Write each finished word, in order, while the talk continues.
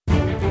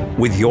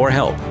With your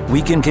help,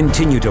 we can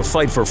continue to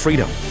fight for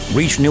freedom,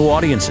 reach new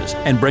audiences,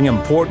 and bring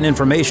important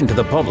information to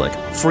the public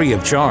free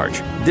of charge.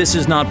 This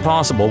is not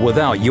possible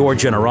without your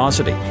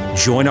generosity.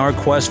 Join our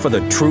quest for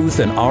the truth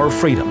and our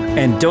freedom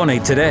and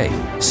donate today.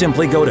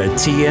 Simply go to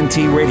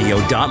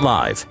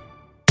tntradio.live.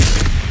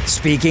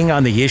 Speaking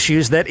on the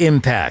issues that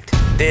impact,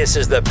 this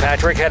is the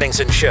Patrick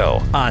Henningsen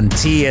Show on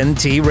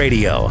TNT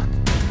Radio.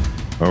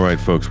 All right,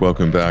 folks,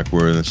 welcome back.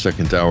 We're in the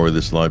second hour of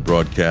this live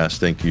broadcast.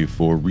 Thank you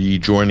for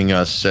rejoining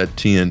us at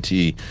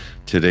TNT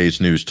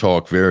Today's News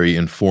Talk. Very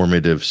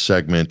informative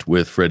segment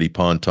with Freddie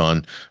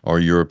Ponton, our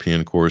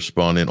European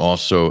correspondent.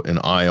 Also an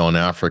eye on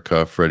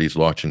Africa. Freddie's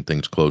watching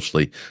things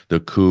closely. The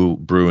coup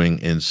brewing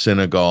in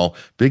Senegal.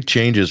 Big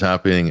changes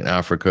happening in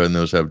Africa, and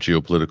those have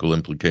geopolitical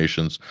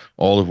implications,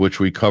 all of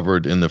which we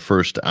covered in the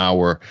first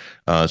hour.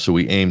 So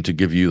we aim to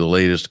give you the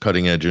latest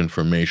cutting-edge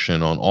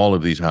information on all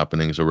of these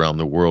happenings around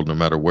the world, no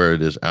matter where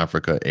it is,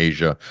 Africa,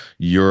 Asia,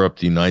 Europe,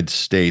 the United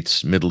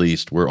States, Middle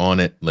East. We're on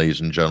it,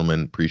 ladies and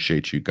gentlemen.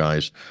 Appreciate you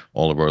guys,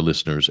 all of our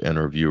listeners and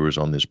our viewers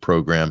on this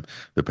program.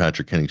 The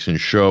Patrick Henningsen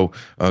Show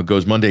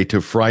goes Monday to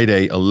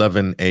Friday,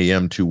 11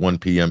 a.m. to 1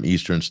 p.m.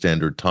 Eastern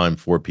Standard Time,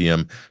 4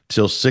 p.m.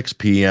 till 6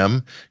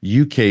 p.m.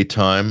 UK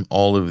time,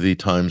 all of the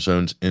time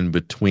zones in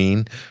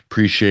between.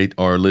 Appreciate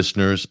our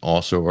listeners,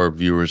 also our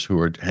viewers who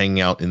are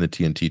hanging out in the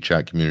TNT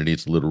chat community.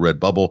 It's a little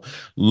red bubble,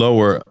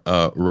 lower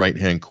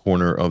right-hand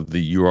corner of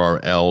the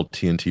URL,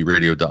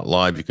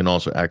 tntradio.live. You can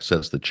also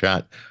access the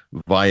chat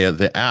via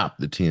the app,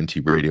 the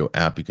TNT Radio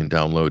app. You can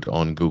download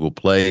on Google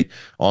Play,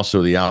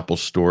 also the Apple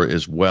Store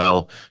as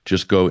well.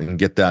 Just go and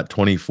get that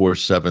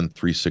 24/7,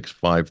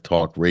 365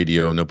 talk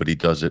radio. Nobody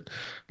does it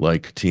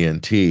like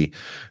TNT.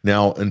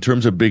 Now, in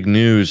terms of big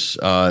news,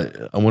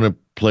 I want to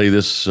play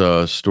this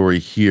story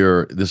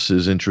here. This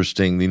is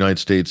interesting. The United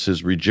States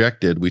has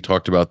rejected, we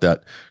talked about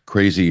that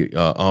crazy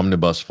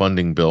omnibus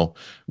funding bill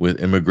with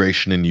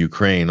immigration in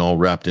Ukraine, all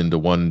wrapped into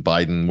one,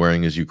 Biden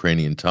wearing his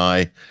Ukrainian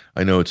tie.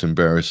 I know it's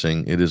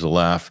embarrassing. It is a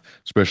laugh,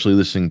 especially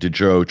listening to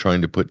Joe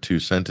trying to put two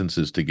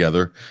sentences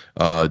together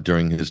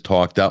during his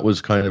talk. That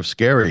was kind of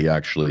scary,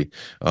 actually.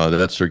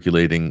 That's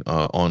circulating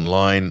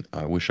online.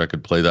 I wish I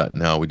could play that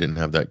now. We didn't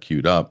have that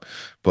queued up.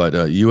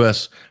 But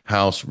U.S.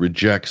 House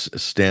rejects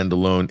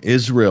standalone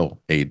Israel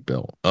aid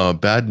bill.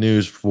 Bad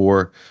news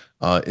for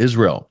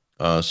Israel.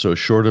 So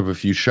short of a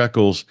few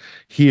shekels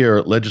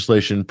here,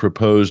 legislation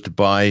proposed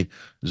by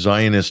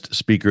Zionist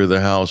Speaker of the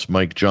House,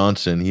 Mike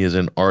Johnson. He is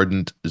an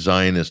ardent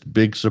Zionist,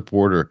 big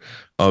supporter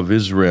of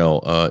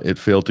Israel. It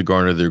failed to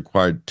garner the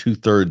required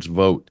 2/3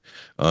 vote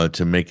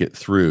to make it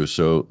through.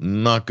 So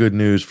not good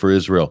news for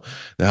Israel.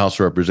 The House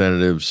of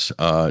Representatives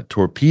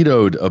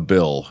torpedoed a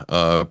bill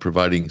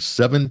providing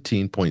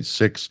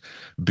 $17.6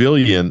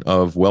 billion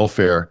of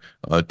welfare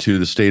to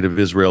the state of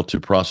Israel to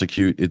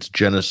prosecute its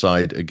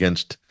genocide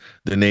against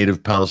the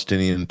native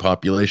Palestinian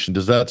population.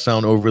 Does that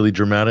sound overly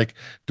dramatic?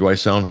 Do I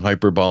sound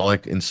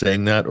hyperbolic in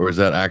saying that, or is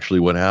that actually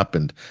what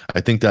happened?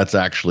 I think that's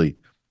actually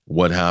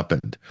what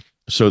happened.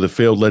 So the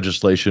failed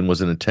legislation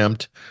was an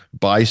attempt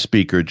by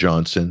Speaker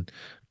Johnson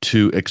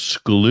to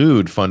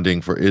exclude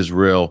funding for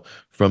Israel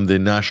from the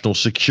national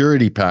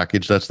security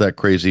package. That's that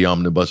crazy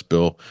omnibus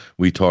bill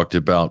we talked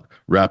about,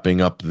 wrapping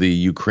up the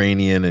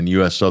Ukrainian and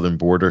U.S. southern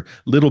border.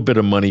 Little bit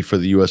of money for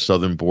the U.S.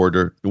 southern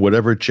border.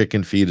 Whatever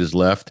chicken feed is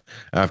left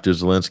after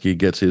Zelensky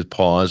gets his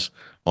paws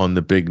on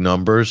the big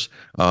numbers,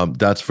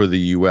 that's for the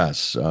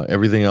U.S.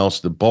 Everything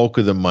else, the bulk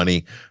of the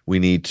money, we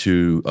need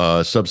to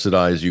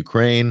subsidize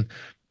Ukraine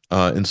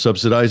and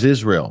subsidize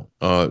Israel.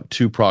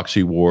 Two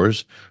proxy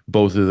wars,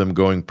 both of them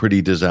going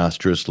pretty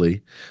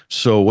disastrously.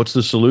 So what's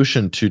the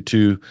solution to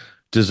two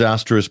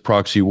disastrous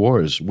proxy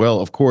wars?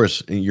 Well, of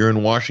course, you're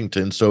in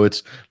Washington, so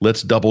it's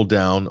let's double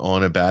down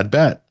on a bad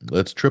bet.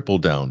 Let's triple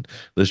down.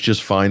 Let's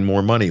just find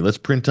more money. Let's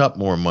print up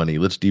more money.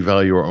 Let's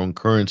devalue our own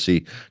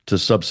currency to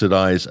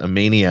subsidize a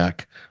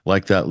maniac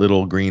like that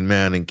little green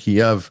man in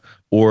Kiev,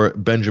 or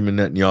Benjamin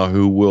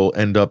Netanyahu will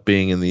end up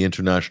being in the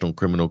International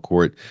Criminal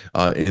Court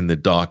in the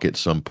dock at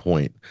some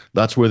point.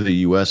 That's where the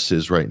U.S.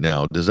 is right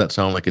now. Does that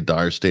sound like a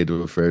dire state of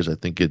affairs? I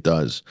think it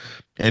does.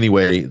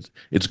 Anyway,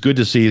 it's good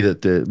to see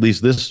that at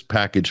least this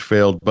package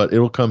failed, but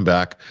it'll come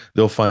back.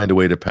 They'll find a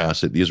way to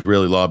pass it. The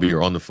Israeli lobby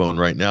are on the phone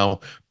right now,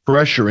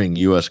 pressuring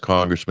U.S.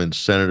 congressmen,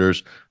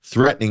 senators,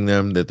 threatening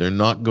them that they're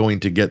not going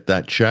to get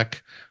that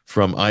check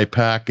from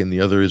IPAC and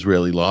the other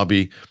Israeli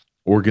lobby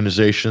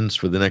organizations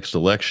for the next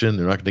election.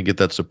 They're not going to get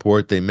that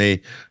support. They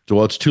may,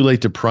 well, it's too late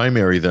to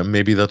primary them.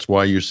 Maybe that's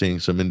why you're seeing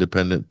some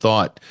independent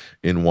thought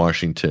in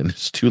Washington.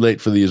 It's too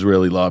late for the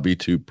Israeli lobby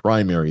to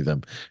primary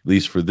them, at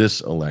least for this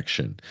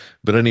election.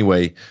 But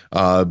anyway,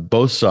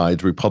 both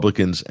sides,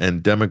 Republicans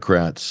and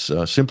Democrats,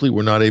 simply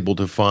were not able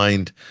to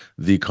find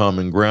the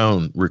common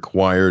ground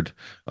required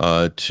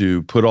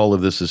to put all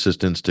of this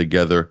assistance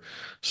together.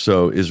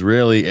 So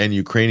Israeli and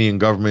Ukrainian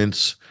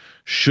governments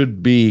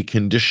should be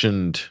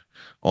conditioned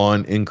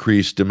on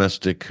increased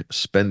domestic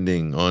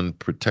spending on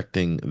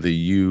protecting the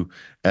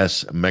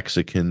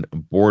U.S.-Mexican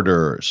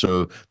border.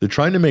 So they're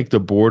trying to make the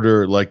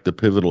border like the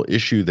pivotal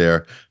issue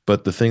there.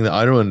 But the thing that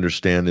I don't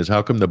understand is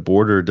how come the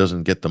border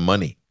doesn't get the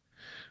money?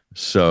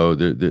 So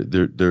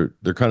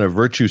they're kind of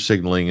virtue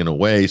signaling in a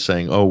way,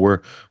 saying, "Oh,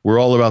 we're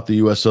all about the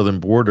U.S. southern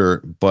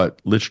border," but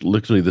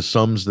literally the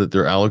sums that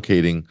they're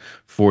allocating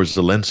for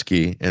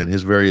Zelensky and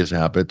his various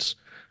habits,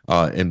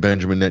 and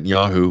Benjamin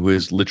Netanyahu, who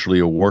is literally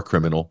a war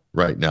criminal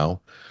right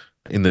now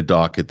in the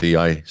dock at the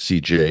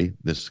ICJ,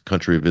 this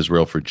country of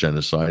Israel for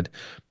genocide.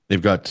 They've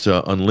got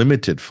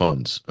unlimited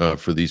funds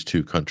for these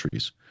two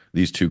countries,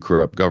 these two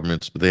corrupt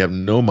governments, but they have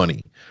no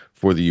money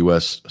for the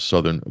U.S.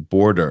 southern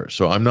border.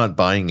 So I'm not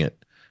buying it.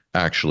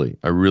 Actually,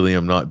 I really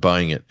am not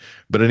buying it.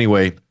 But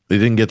anyway, they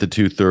didn't get the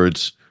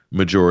 2/3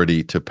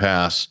 majority to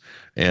pass,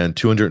 and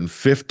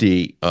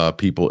 250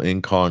 people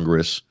in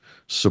Congress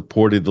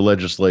supported the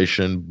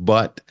legislation,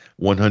 but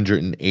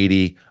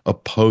 180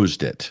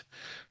 opposed it.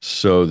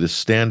 So the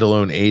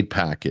standalone aid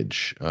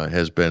package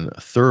has been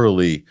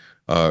thoroughly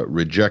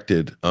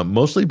rejected,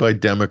 mostly by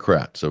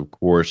Democrats, of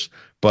course,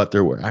 but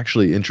there were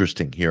actually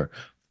interesting here,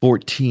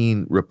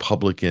 14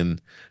 Republican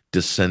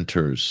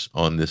dissenters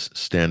on this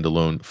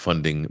standalone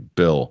funding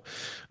bill.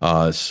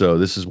 So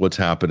this is what's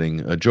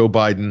happening. Joe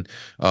Biden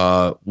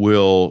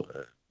will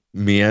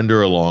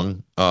meander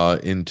along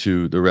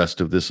into the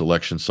rest of this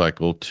election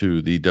cycle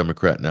to the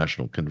Democrat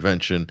National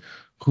Convention.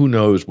 Who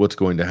knows what's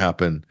going to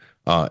happen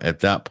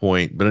at that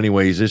point? But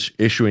anyway,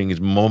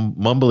 he's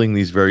mumbling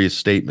these various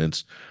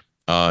statements.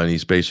 And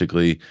he's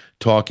basically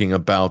talking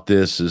about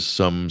this as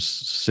some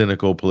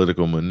cynical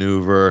political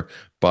maneuver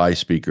by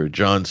Speaker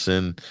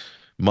Johnson.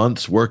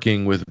 Months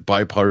working with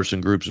bipartisan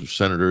groups of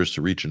senators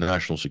to reach a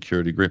national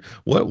security agreement.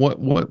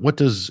 What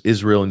does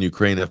Israel and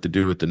Ukraine have to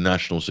do with the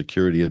national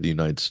security of the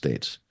United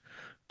States?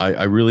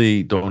 I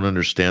really don't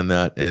understand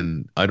that,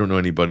 and I don't know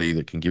anybody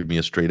that can give me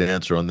a straight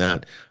answer on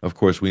that. Of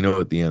course, we know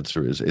what the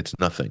answer is. It's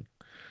nothing.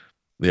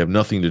 They have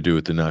nothing to do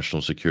with the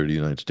national security of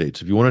the United States.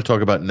 If you want to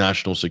talk about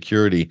national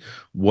security,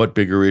 what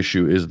bigger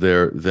issue is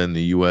there than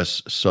the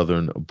U.S.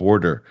 southern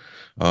border,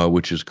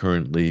 which is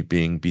currently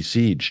being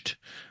besieged?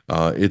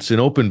 It's an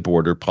open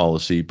border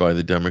policy by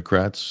the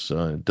Democrats.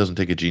 It doesn't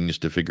take a genius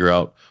to figure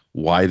out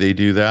why they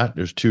do that.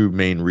 There's two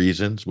main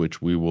reasons,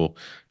 which we will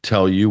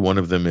tell you. One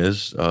of them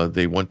is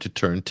they want to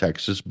turn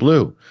Texas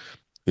blue.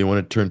 They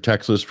want to turn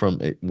Texas from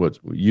what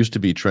used to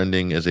be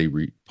trending as a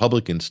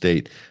Republican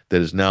state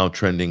that is now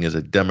trending as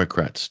a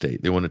Democrat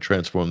state. They want to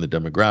transform the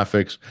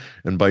demographics.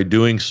 And by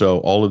doing so,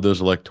 all of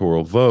those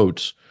electoral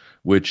votes,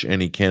 which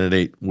any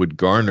candidate would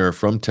garner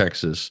from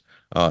Texas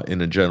in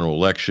a general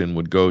election,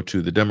 would go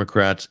to the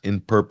Democrats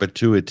in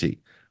perpetuity,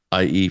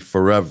 i.e.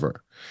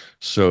 forever.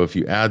 So if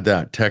you add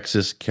that,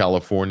 Texas,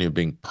 California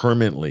being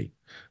permanently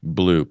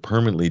blue,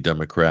 permanently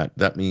Democrat,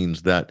 that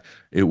means that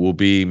it will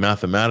be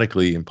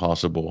mathematically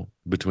impossible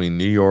between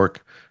New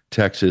York,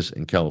 Texas,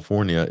 and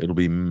California. It'll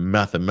be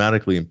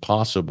mathematically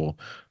impossible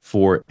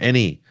for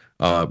any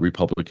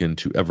Republican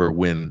to ever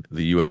win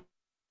the U.S.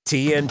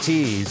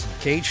 TNT's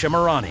Kate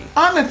Shemirani.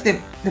 I'm of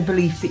the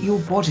belief that your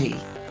body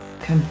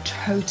can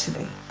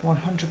totally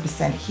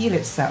 100% heal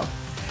itself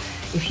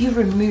if you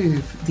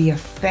remove the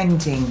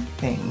offending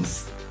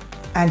things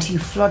and you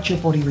flood your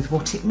body with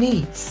what it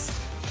needs.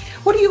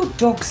 What do your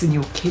dogs and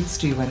your kids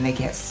do when they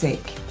get sick?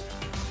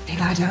 They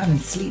lie down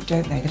and sleep,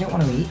 don't they? They don't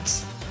want to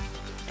eat.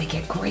 They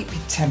get great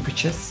big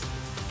temperatures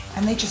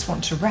and they just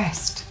want to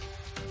rest.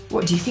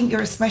 What, do you think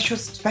you're a special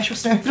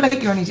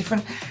snowflake? You're any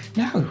different?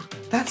 No,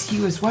 that's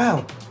you as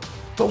well.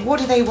 But what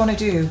do they want to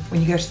do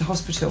when you go to the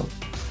hospital?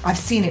 I've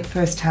seen it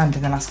firsthand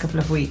in the last couple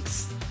of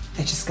weeks.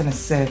 They're just going to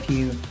serve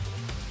you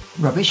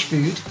rubbish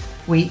food,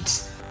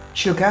 wheat,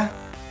 sugar,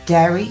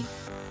 dairy,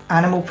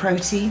 animal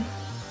protein,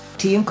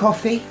 tea and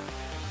coffee,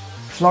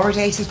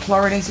 chlorinated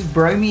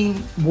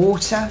bromine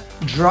water,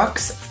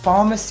 drugs,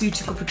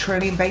 pharmaceutical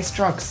petroleum-based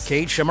drugs.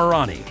 Kate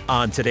Shemirani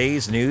on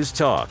today's News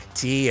Talk,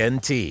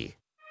 TNT.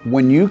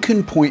 When you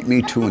can point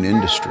me to an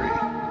industry,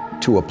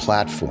 to a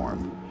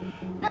platform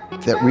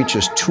that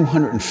reaches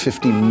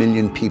 250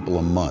 million people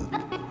a month,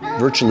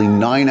 virtually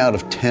 9 out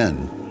of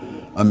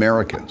 10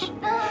 Americans,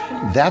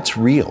 that's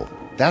real,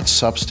 that's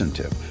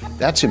substantive,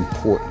 that's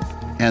important.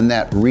 And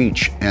that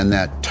reach and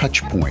that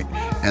touch point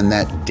and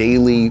that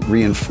daily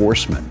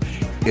reinforcement,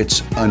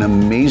 it's an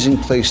amazing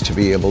place to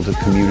be able to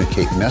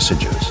communicate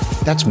messages.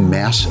 That's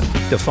massive.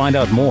 To find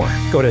out more,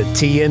 go to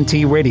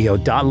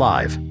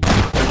tntradio.live.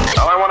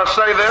 Now I want to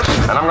say this,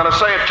 and I'm going to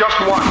say it just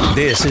once.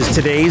 This is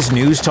today's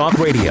News Talk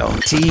Radio,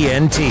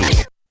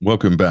 TNT.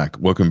 Welcome back,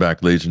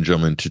 ladies and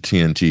gentlemen, to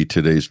TNT,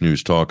 today's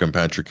News Talk. I'm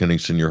Patrick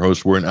Henningsen, your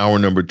host. We're in hour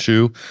number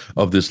 2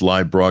 of this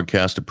live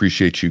broadcast.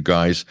 Appreciate you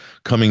guys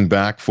coming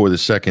back for the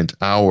second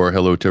hour.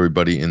 Hello to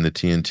everybody in the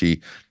TNT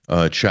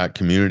chat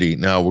community.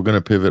 Now we're going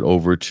to pivot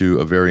over to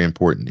a very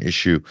important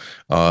issue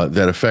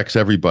that affects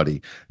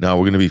everybody. Now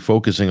we're going to be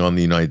focusing on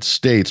the United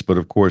States, but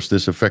of course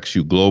this affects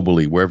you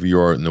globally, wherever you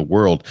are in the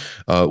world.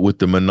 With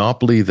the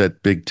monopoly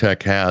that big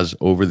tech has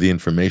over the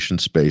information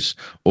space,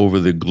 over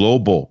the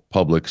global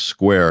public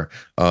square,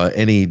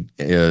 any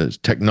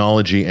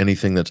technology,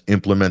 anything that's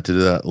implemented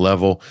at that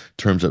level in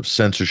terms of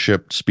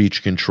censorship,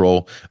 speech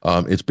control,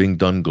 it's being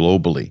done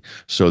globally.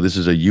 So this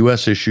is a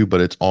U.S. issue,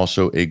 but it's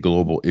also a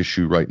global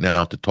issue right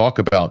now. To talk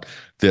about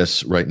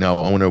this right now,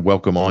 I want to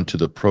welcome onto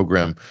the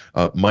program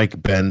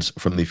Mike Benz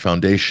from the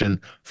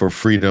Foundation for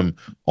Freedom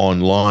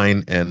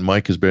Online. And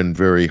Mike has been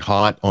very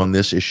hot on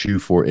this issue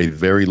for a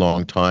very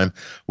long time.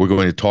 We're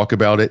going to talk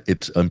about it,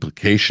 its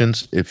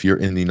implications if you're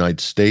in the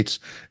United States,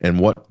 and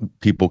what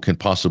people can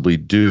possibly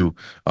do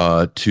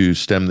to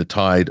stem the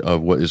tide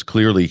of what is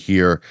clearly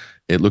here.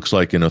 It looks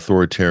like an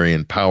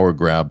authoritarian power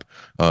grab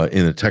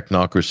in a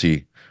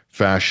technocracy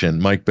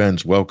fashion. Mike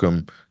Benz,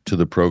 welcome to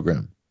the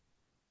program.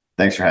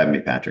 Thanks for having me,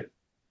 Patrick.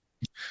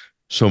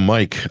 So,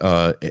 Mike,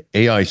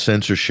 AI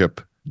censorship,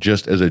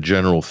 just as a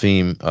general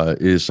theme,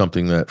 is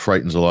something that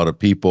frightens a lot of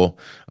people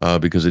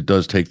because it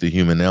does take the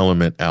human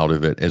element out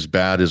of it. As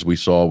bad as we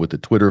saw with the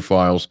Twitter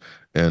files,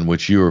 and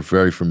which you are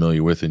very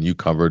familiar with and you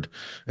covered,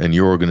 and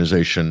your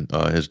organization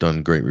has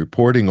done great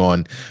reporting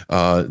on,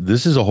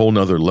 this is a whole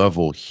nother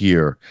level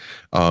here.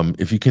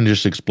 If you can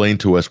just explain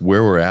to us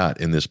where we're at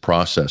in this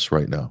process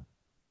right now.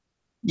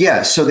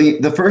 Yeah, so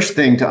the first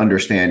thing to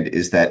understand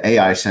is that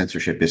AI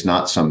censorship is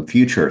not some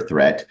future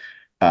threat.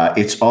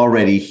 It's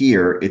already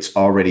here. It's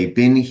already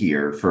been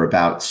here for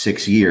about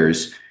 6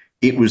 years.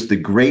 It was the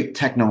great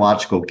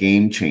technological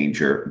game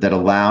changer that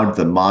allowed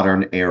the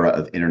modern era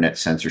of internet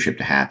censorship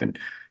to happen.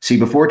 See,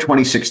 before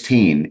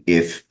 2016,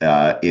 if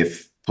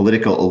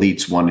political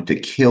elites wanted to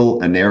kill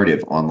a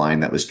narrative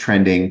online that was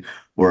trending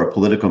or a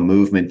political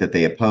movement that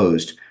they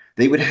opposed,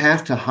 they would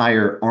have to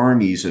hire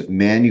armies of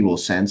manual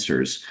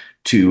censors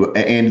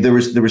and there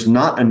was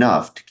not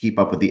enough to keep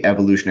up with the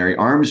evolutionary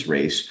arms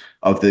race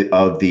of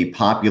the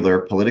popular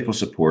political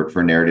support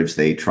for narratives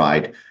they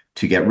tried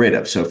to get rid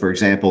of. So, for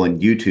example, in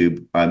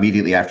YouTube,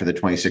 immediately after the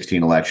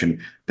 2016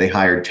 election, they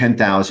hired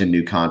 10,000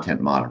 new content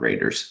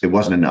moderators. It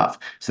wasn't enough.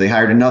 So they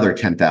hired another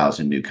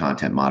 10,000 new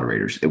content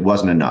moderators. It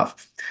wasn't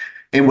enough.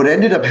 And what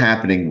ended up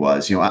happening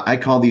was, I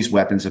call these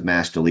weapons of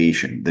mass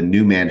deletion, the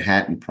New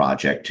Manhattan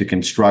Project, to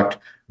construct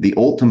the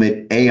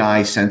ultimate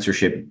AI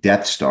censorship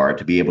Death Star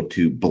to be able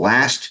to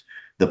blast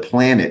the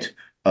planet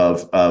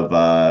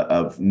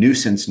of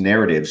nuisance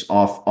narratives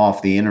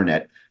off the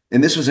internet.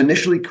 And this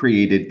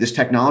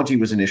technology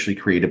was initially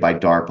created by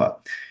DARPA.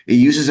 It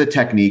uses a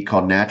technique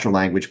called natural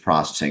language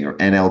processing, or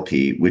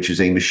NLP, which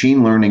is a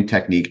machine learning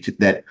technique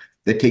that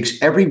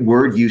takes every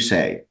word you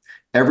say,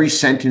 every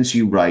sentence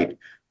you write,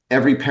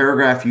 every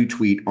paragraph you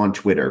tweet on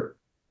Twitter.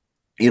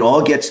 It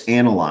all gets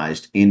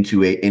analyzed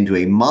into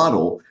a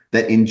model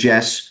that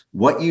ingests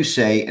what you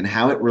say and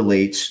how it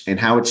relates and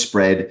how it's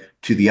spread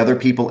to the other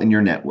people in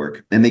your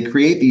network. And they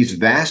create these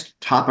vast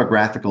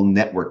topographical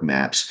network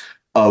maps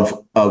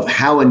of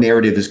how a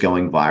narrative is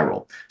going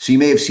viral. So you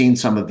may have seen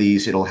some of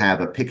these. It'll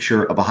have a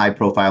picture of a high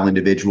profile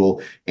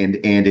individual and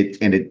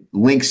it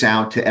links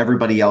out to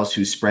everybody else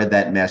who spread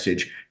that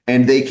message.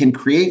 And they can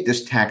create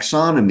this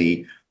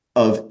taxonomy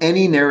of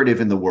any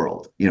narrative in the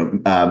world,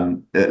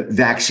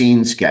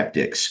 vaccine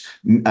skeptics,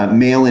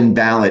 mail-in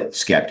ballot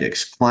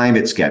skeptics,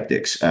 climate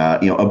skeptics,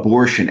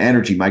 abortion,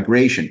 energy,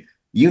 migration,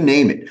 you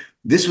name it.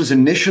 This was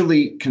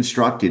initially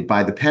constructed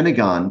by the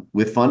Pentagon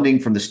with funding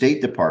from the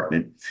State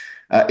Department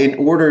in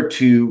order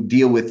to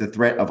deal with the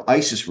threat of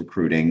ISIS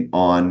recruiting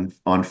on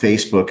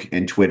Facebook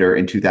and Twitter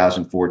in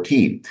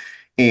 2014.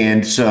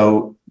 And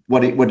so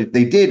what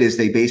they did is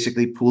they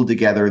basically pooled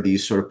together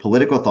these sort of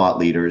political thought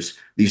leaders,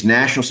 these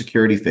national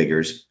security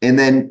figures, and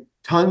then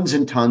tons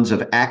and tons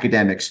of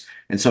academics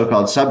and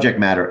so-called subject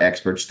matter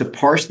experts to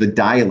parse the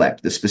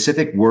dialect, the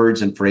specific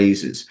words and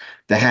phrases,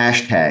 the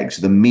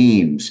hashtags, the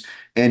memes,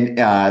 and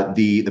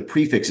the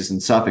prefixes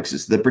and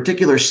suffixes, the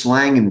particular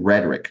slang and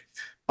rhetoric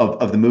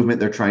of the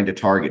movement they're trying to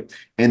target.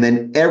 And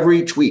then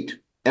every tweet,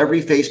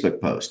 every Facebook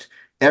post,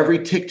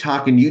 every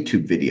TikTok and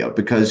YouTube video,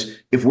 because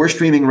if we're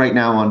streaming right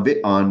now on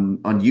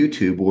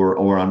YouTube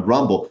or on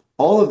Rumble,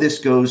 all of this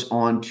goes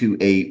into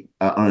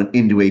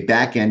a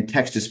back-end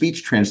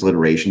text-to-speech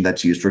transliteration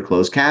that's used for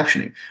closed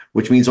captioning,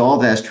 which means all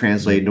of that is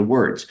translated into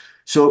words.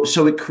 So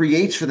it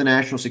creates for the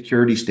national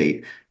security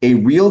state a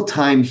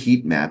real-time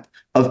heat map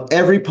of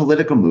every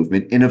political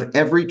movement and of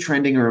every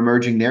trending or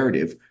emerging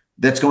narrative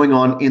that's going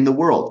on in the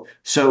world.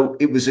 So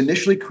it was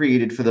initially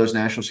created for those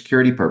national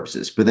security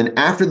purposes. But then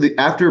after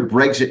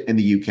Brexit in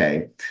the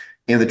UK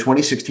and the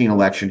 2016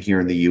 election here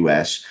in the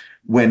US,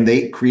 when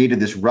they created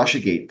this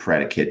Russiagate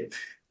predicate,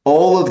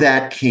 all of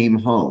that came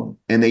home,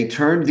 and they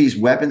turned these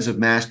weapons of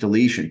mass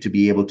deletion to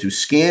be able to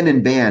scan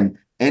and ban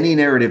any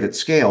narrative at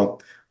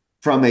scale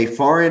from a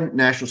foreign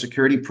national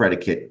security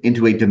predicate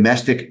into a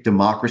domestic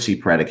democracy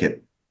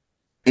predicate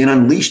and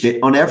unleashed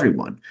it on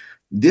everyone.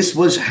 This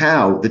was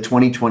how the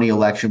 2020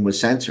 election was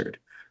censored.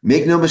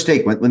 Make no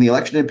mistake, when the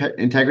Election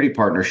Integrity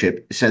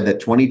Partnership said that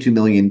 22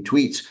 million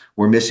tweets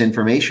were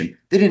misinformation,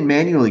 they didn't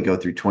manually go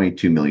through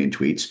 22 million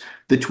tweets.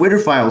 The Twitter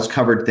files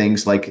covered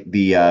things like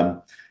the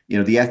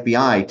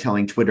FBI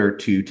telling Twitter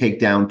to take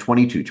down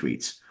 22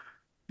 tweets.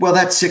 Well,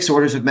 that's 6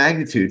 orders of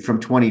magnitude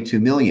from 22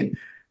 million.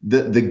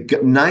 The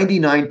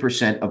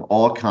 99% of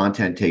all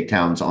content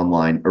takedowns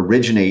online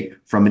originate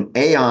from an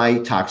AI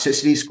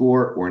toxicity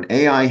score or an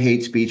AI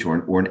hate speech or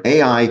an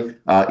AI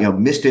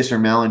misdis or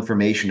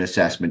malinformation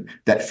assessment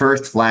that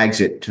first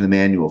flags it to the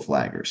manual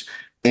flaggers.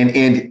 And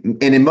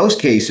in most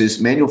cases,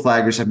 manual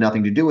flaggers have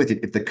nothing to do with it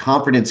if the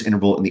confidence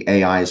interval in the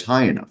AI is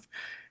high enough.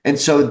 And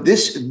so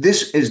this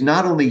is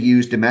not only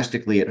used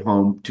domestically at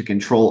home to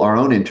control our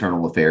own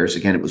internal affairs.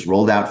 Again, it was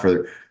rolled out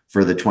for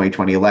the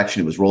 2020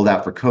 election. It was rolled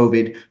out for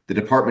COVID. The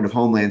Department of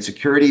Homeland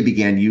Security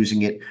began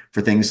using it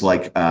for things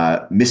like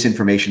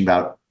misinformation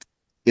about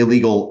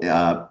illegal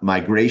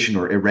migration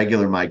or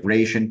irregular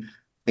migration,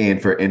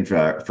 and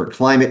for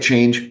climate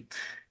change.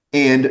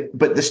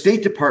 But the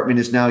State Department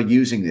is now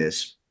using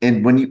this.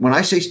 And when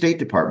I say State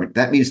Department,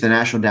 that means the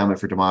National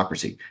Endowment for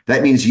Democracy.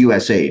 That means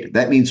USAID.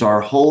 That means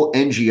our whole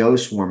NGO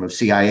swarm of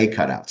CIA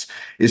cutouts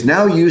is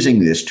now using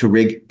this to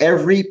rig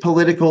every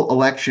political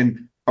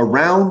election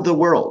around the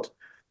world.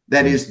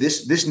 That is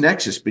this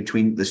nexus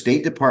between the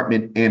State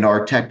Department and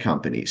our tech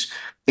companies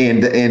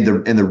and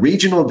the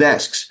regional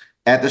desks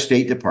at the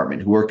State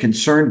Department, who are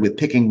concerned with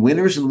picking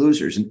winners and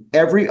losers in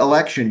every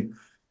election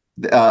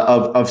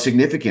of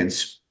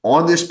significance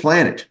on this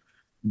planet.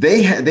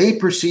 They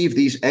perceive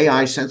these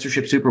AI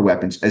censorship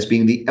superweapons as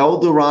being the El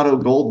Dorado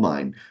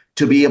goldmine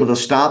to be able to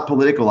stop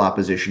political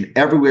opposition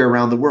everywhere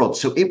around the world.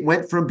 So it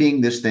went from being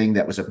this thing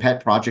that was a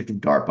pet project of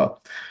DARPA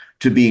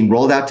to being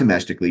rolled out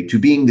domestically, to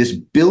being this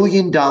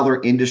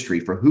billion-dollar industry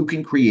for who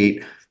can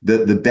create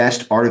the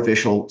best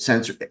artificial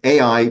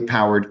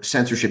AI-powered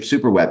censorship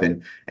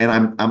superweapon. And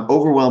I'm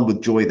overwhelmed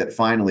with joy that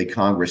finally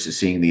Congress is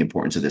seeing the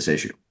importance of this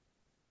issue.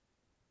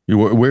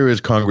 Where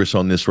is Congress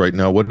on this right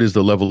now? What is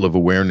the level of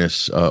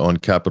awareness on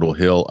Capitol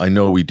Hill? I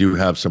know we do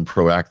have some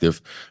proactive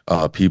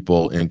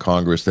people in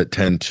Congress that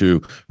tend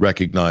to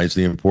recognize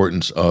the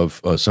importance of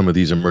some of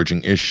these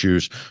emerging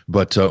issues.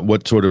 But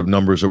what sort of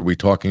numbers are we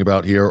talking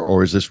about here?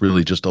 Or is this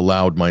really just a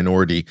loud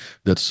minority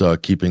that's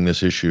keeping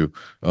this issue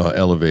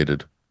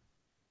elevated?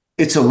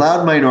 It's a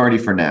loud minority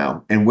for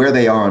now, and where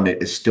they are on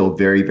it is still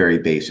very, very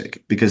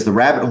basic, because the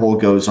rabbit hole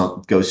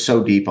goes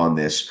so deep on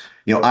this.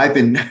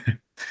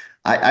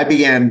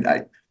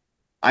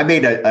 I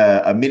made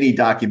a mini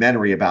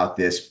documentary about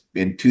this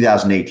in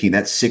 2018.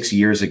 That's 6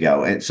 years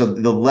ago. And so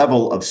the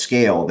level of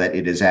scale that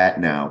it is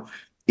at now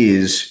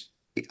is,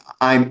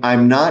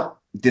 I'm not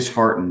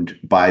disheartened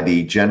by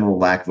the general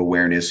lack of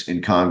awareness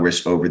in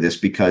Congress over this,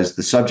 because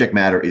the subject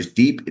matter is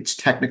deep, it's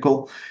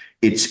technical,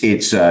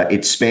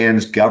 it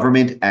spans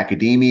government,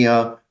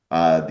 academia,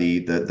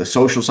 the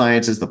social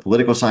sciences, the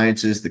political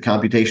sciences, the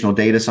computational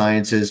data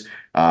sciences,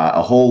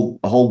 a whole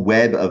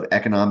web of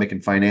economic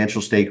and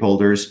financial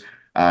stakeholders.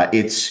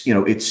 It's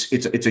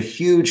a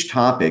huge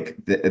topic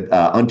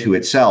unto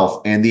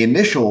itself. And the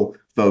initial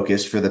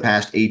focus for the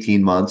past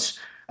 18 months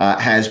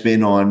has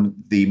been on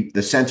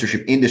the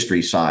censorship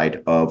industry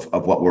side of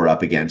what we're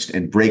up against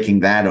and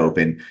breaking that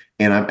open.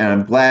 And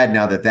I'm glad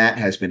now that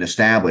has been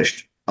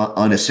established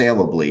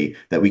unassailably,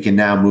 that we can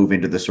now move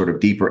into the sort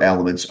of deeper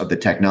elements of the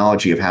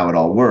technology of how it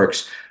all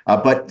works.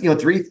 But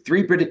three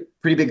pretty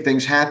big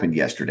things happened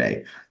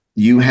yesterday.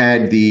 You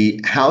had the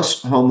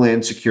House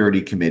Homeland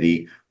Security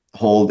Committee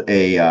hold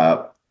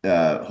a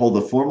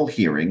formal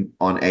hearing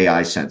on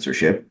AI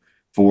censorship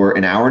for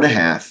an hour and a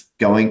half,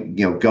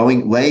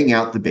 laying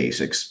out the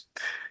basics.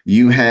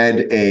 You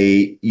had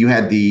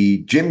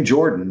the Jim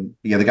Jordan,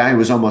 the guy who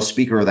was almost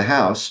Speaker of the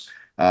House,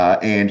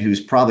 and who's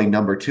probably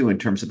number 2 in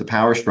terms of the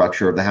power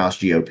structure of the House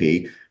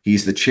GOP.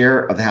 He's the chair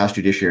of the House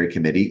Judiciary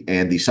Committee,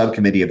 and the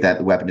subcommittee of that,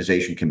 the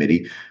Weaponization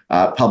Committee,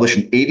 published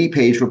an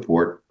 80-page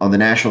report on the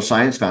National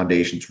Science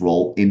Foundation's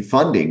role in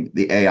funding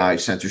the AI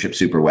censorship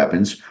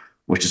superweapons,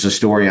 which is a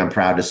story I'm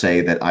proud to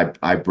say that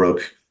I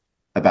broke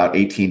about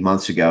 18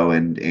 months ago,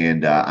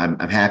 and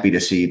I'm happy to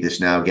see this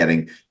now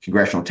getting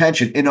congressional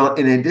attention. And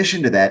in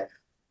addition to that,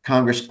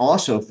 Congress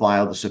also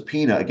filed a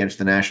subpoena against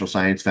the National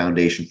Science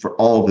Foundation for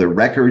all of their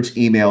records,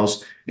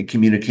 emails, and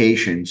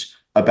communications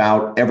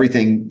about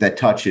everything that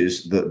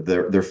touches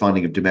their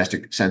funding of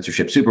domestic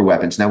censorship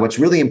superweapons. Now, what's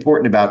really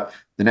important about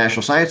the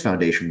National Science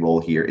Foundation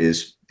role here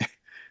is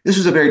this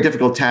was a very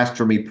difficult task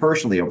for me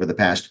personally over the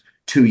past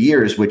 2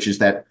 years, which is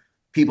that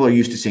people are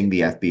used to seeing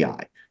the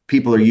FBI.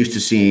 People are used to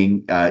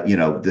seeing,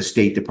 the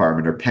State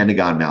Department or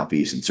Pentagon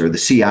malfeasance or the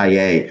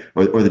CIA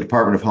or the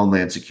Department of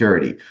Homeland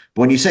Security.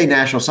 But when you say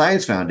National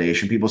Science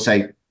Foundation, people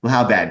say, well,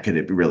 how bad could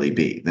it really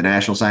be? The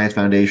National Science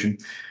Foundation?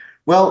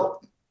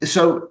 Well,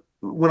 so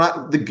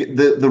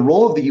the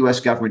role of the U.S.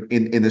 government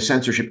in the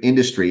censorship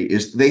industry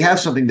is they have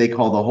something they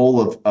call the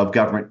whole of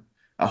government,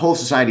 a whole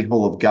society,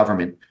 whole of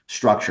government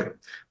structure.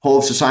 Whole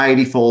of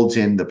society folds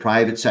in the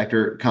private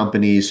sector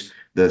companies,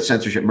 the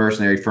censorship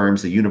mercenary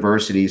firms, the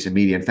universities, and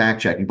media and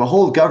fact checking. But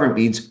whole of government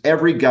means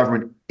every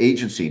government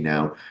agency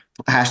now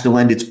has to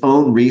lend its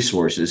own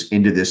resources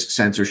into this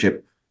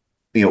censorship,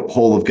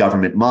 whole of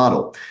government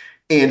model.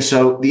 And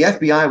so the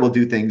FBI will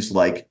do things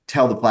like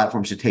tell the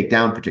platforms to take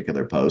down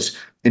particular posts,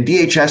 and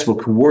DHS will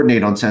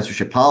coordinate on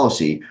censorship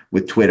policy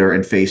with Twitter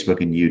and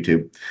Facebook and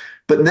YouTube.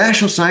 But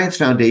National Science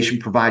Foundation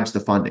provides the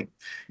funding.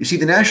 You see,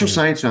 the National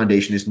Science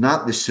Foundation is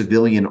not the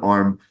civilian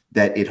arm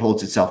that it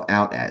holds itself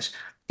out as.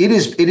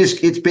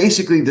 It's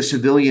basically the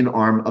civilian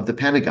arm of the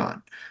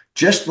Pentagon.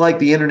 Just like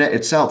the internet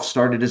itself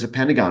started as a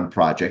Pentagon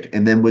project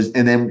and then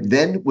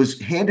was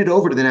handed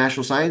over to the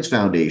National Science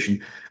Foundation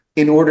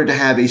in order to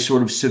have a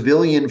sort of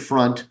civilian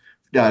front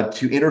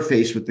to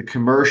interface with the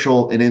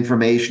commercial and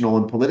informational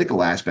and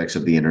political aspects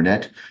of the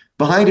internet.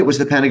 Behind it was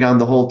the Pentagon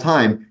the whole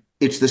time.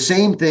 It's the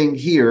same thing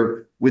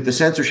here with the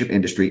censorship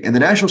industry. And the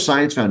National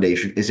Science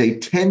Foundation is a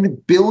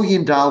 $10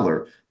 billion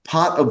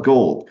pot of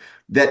gold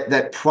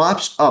that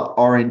props up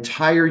our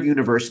entire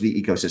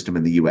university ecosystem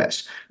in the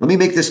US. Let me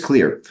make this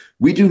clear.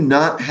 We do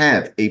not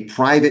have a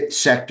private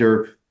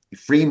sector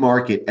free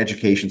market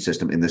education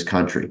system in this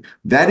country.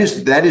 That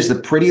is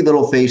the pretty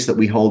little face that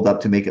we hold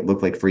up to make it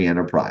look like free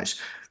enterprise.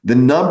 The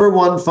number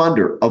one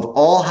funder of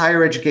all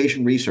higher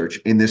education research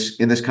in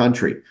this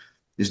country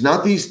is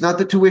not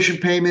the tuition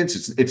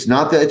payments. It's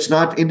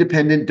not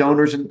independent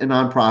donors and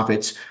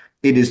nonprofits.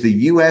 It is the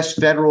US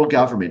federal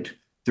government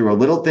through a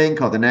little thing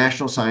called the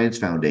National Science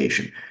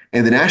Foundation.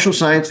 And the National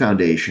Science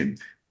Foundation,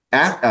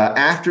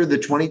 after the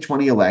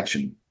 2020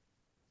 election,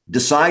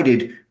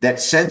 decided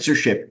that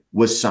censorship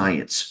was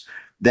science,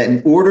 that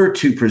in order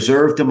to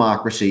preserve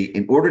democracy,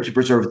 in order to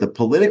preserve the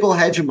political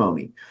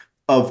hegemony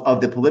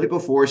of the political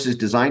forces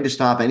designed to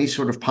stop any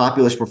sort of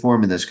populist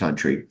reform in this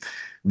country,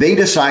 they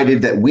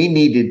decided that we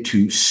needed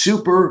to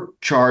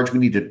supercharge, we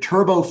need to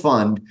turbo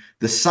fund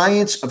the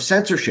science of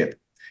censorship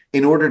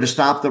in order to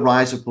stop the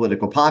rise of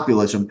political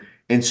populism.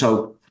 And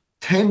so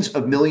tens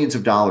of millions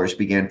of dollars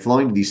began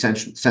flowing to these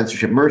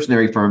censorship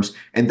mercenary firms,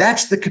 and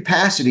that's the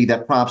capacity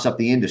that props up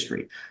the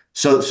industry.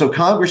 So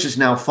Congress is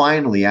now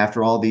finally,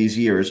 after all these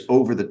years,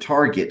 over the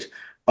target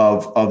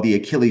of the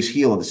Achilles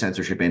heel of the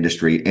censorship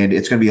industry, and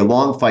it's going to be a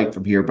long fight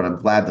from here, but I'm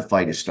glad the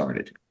fight has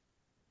started.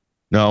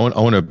 Now,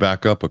 I want to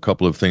back up a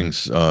couple of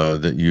things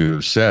that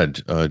you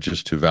said,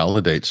 just to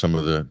validate some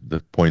of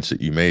the points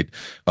that you made.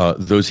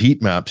 Those heat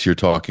maps you're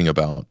talking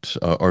about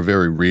are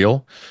very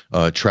real,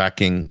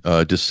 tracking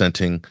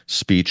dissenting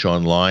speech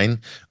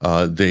online.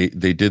 They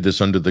did this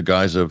under the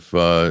guise of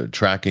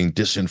tracking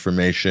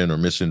disinformation or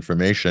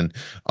misinformation.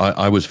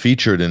 I was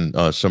featured in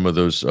some of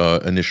those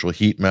initial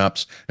heat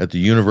maps at the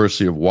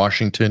University of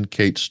Washington.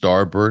 Kate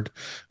Starbird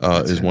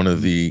is one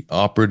of the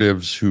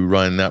operatives who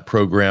run that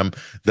program.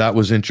 That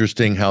was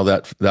interesting. How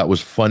that was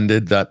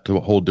funded, that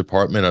whole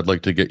department. I'd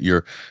like to get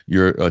your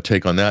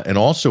take on that. And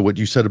also what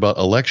you said about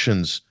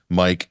elections,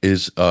 Mike,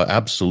 is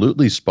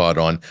absolutely spot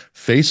on.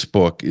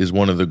 Facebook is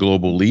one of the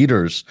global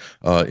leaders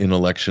in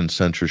election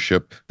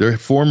censorship. Their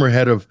former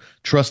head of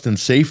trust and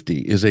safety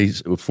is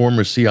a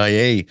former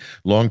CIA,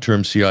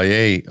 long-term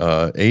CIA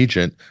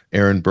agent,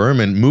 Aaron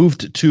Berman,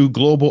 moved to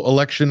global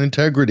election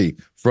integrity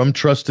from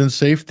trust and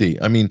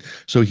safety. I mean,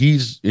 so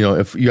he's,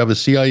 if you have a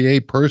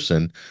CIA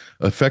person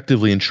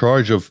effectively in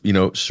charge of,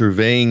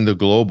 surveying the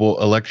global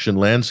election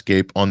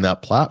landscape on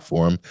that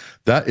platform,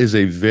 that is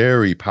a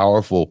very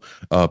powerful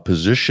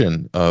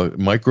position,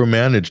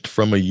 micromanaged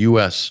from a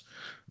U.S.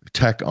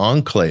 tech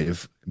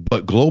enclave,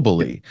 but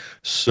globally.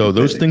 So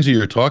those things that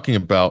you're talking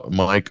about,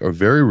 Mike, are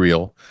very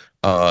real,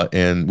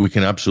 and we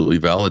can absolutely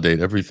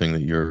validate everything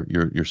that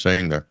you're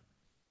saying there.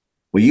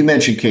 Well, you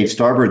mentioned Kate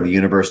Starbird at the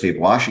University of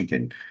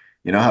Washington.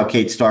 You know how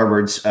Kate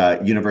Starbird's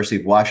University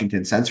of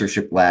Washington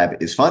censorship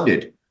lab is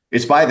funded?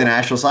 It's by the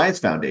National Science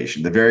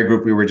Foundation, the very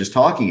group we were just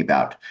talking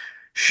about.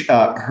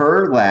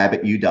 Her lab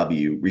at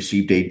UW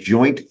received a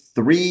joint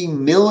 $3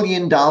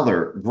 million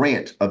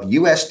grant of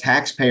U.S.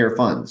 taxpayer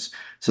funds.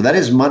 So that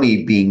is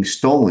money being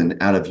stolen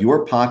out of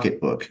your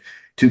pocketbook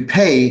to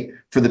pay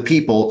for the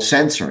people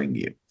censoring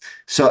you.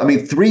 So, I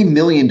mean, $3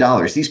 million.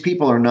 These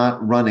people are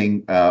not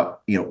running,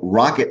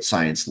 rocket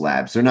science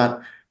labs. They're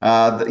not.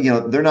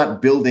 They're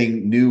not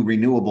building new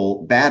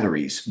renewable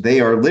batteries. They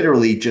are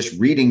literally just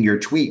reading your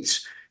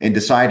tweets and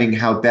deciding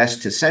how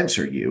best to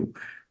censor you.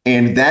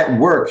 And that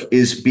work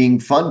is being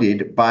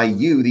funded by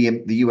you,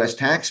 the U.S.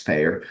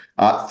 taxpayer,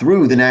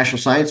 through the National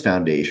Science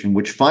Foundation,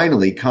 which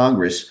finally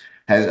Congress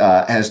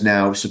has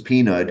now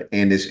subpoenaed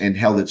and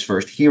held its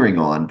first hearing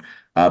on.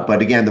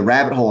 But again, the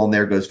rabbit hole in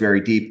there goes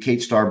very deep. Kate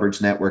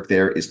Starbird's network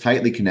there is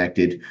tightly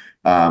connected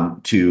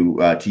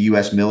to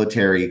U.S.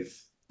 military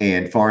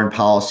and foreign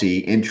policy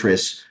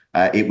interests.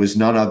 It was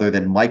none other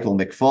than Michael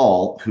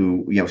McFaul,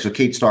 who, so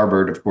Kate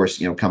Starbird, of course,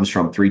 comes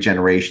from 3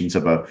 generations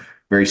of a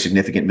very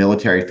significant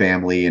military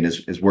family and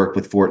has worked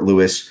with Fort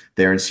Lewis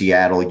there in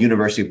Seattle.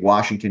 University of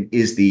Washington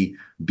is the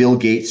Bill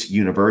Gates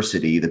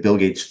University. The Bill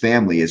Gates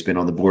family has been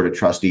on the board of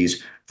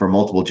trustees for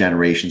multiple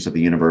generations of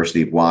the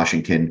University of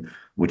Washington,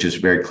 which is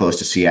very close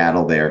to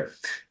Seattle there.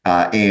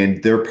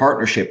 And their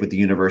partnership with the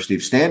University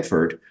of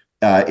Stanford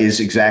is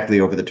exactly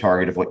over the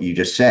target of what you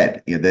just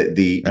said.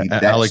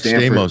 Alex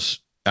Stamos.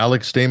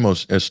 Alex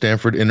Stamos, as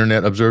Stanford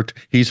Internet Observer,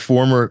 he's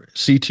former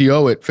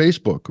CTO at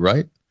Facebook,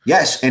 right?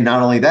 Yes, and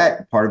not only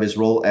that, part of his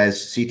role as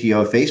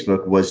CTO of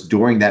Facebook was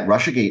during that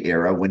Russiagate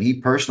era when he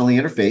personally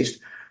interfaced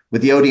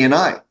with the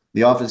ODNI,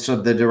 the Office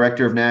of the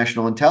Director of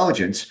National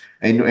Intelligence,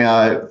 and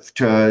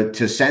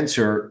to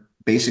censor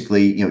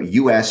basically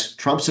U.S.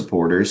 Trump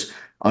supporters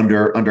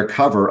under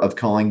cover of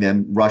calling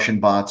them Russian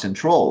bots and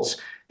trolls.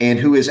 And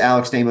who is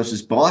Alex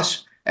Stamos's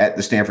boss at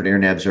the Stanford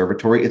Internet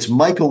Observatory? It's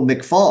Michael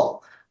McFaul.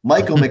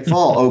 Michael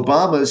McFaul,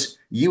 Obama's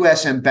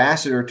U.S.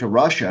 ambassador to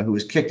Russia, who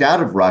was kicked out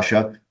of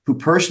Russia, who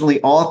personally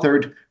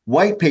authored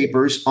white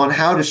papers on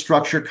how to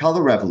structure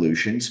color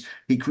revolutions.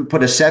 He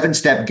put a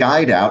 7-step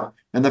guide out,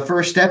 and the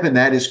first step in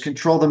that is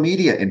control the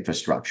media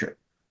infrastructure.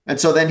 And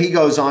so then he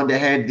goes on to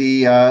head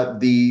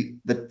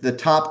the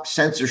top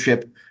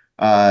censorship,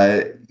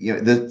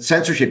 the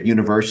censorship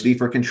university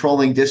for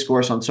controlling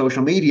discourse on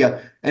social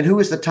media. And who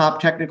is the top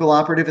technical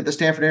operative at the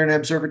Stanford Internet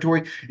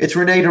Observatory? It's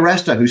Renee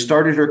DiResta, who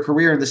started her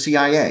career in the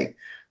CIA.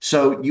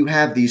 So you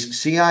have these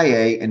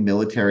CIA and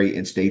military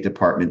and State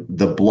Department,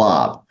 the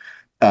blob,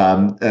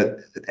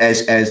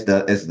 as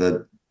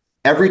the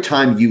every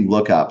time you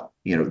look up,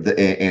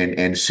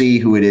 and see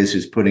who it is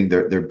who's putting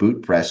their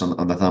boot press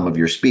on the thumb of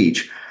your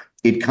speech,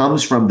 it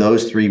comes from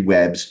those three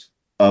webs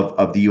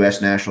of the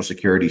U.S. national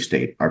security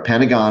state, our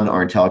Pentagon,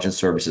 our intelligence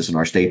services, and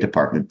our State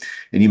Department.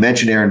 And you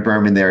mentioned Aaron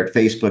Berman there at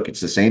Facebook. It's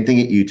the same thing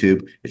at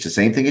YouTube. It's the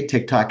same thing at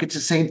TikTok. It's the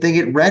same thing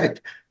at Reddit.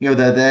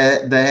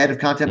 The head of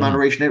content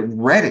moderation at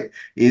Reddit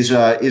is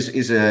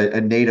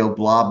a NATO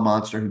blob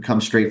monster who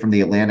comes straight from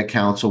the Atlantic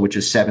Council, which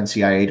is 7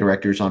 CIA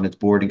directors on its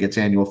board and gets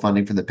annual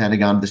funding from the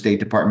Pentagon, the State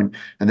Department,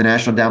 and the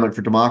National Endowment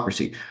for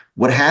Democracy.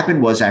 What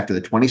happened was after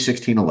the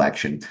 2016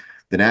 election,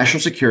 the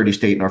national security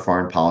state and our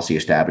foreign policy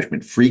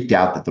establishment freaked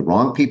out that the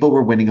wrong people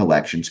were winning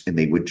elections, and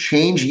they would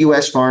change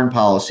U.S. foreign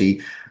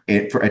policy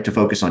to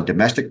focus on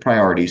domestic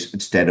priorities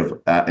instead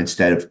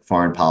of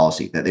foreign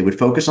policy. That they would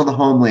focus on the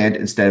homeland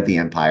instead of the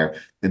empire,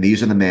 and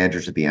these are the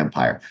managers of the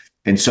empire.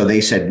 And so they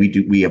said,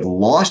 we have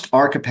lost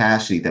our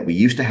capacity that we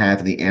used to have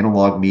in the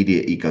analog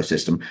media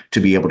ecosystem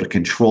to be able to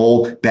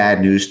control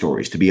bad news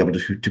stories, to be able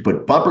to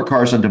put bumper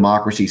cars on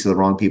democracy so the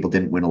wrong people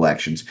didn't win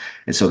elections.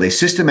 And so they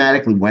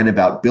systematically went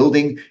about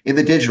building in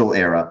the digital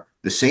era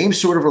the same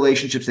sort of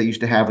relationships they used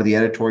to have with the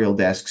editorial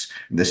desks,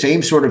 the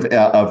same sort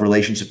of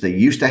relationships they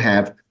used to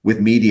have with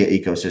media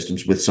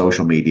ecosystems, with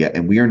social media.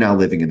 And we are now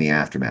living in the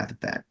aftermath of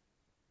that.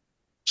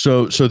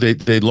 So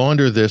they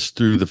launder this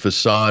through the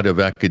facade of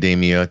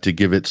academia to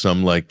give it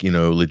some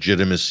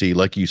legitimacy,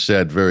 like you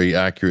said very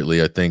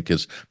accurately, I think,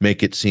 is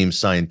make it seem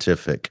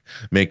scientific,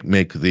 make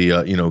the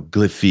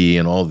Glyphy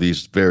and all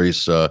these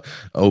various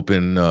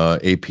open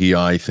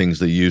API things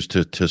they use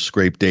to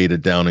scrape data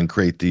down and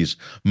create these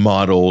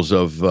models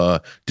of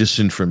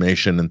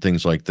disinformation and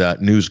things like that.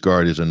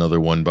 NewsGuard is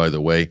another one, by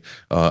the way.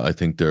 I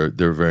think they're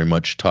very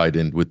much tied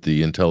in with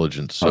the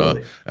intelligence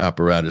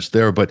apparatus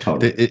there, but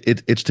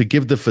it's to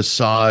give the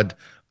facade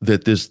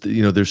that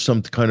there's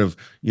some kind of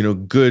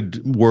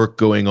good work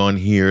going on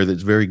here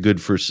that's very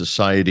good for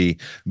society.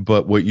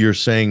 But what you're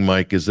saying,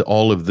 Mike, is that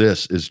all of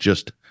this is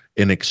just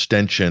an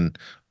extension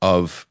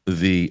of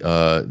the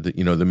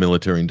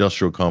military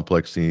industrial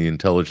complex, the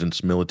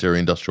intelligence military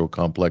industrial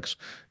complex.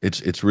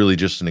 It's really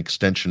just an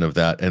extension of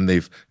that, and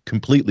they've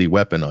completely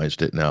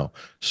weaponized it now,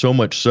 so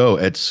much so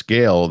at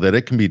scale that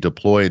it can be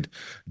deployed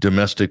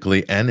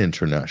domestically and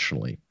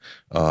internationally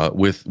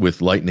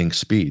with lightning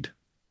speed.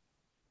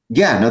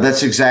 Yeah, no,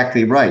 that's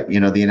exactly right.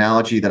 The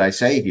analogy that I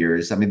say here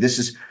is, this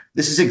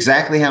is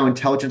exactly how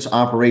intelligence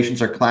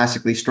operations are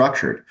classically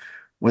structured.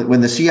 When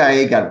the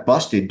CIA got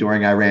busted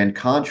during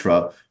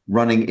Iran-Contra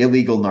running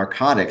illegal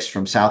narcotics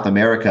from South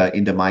America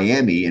into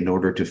Miami in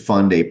order to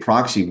fund a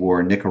proxy war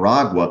in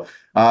Nicaragua,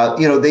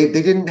 they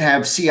didn't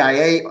have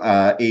CIA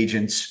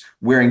agents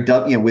wearing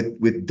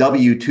with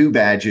W-2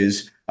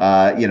 badges,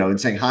 and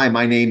saying, "Hi,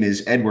 my name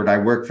is Edward. I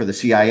work for the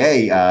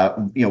CIA."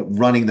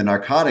 Running the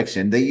narcotics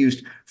in. They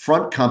used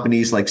front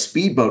companies like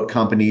speedboat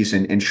companies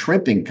and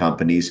shrimping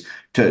companies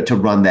to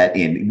run that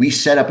in. We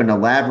set up an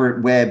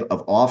elaborate web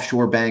of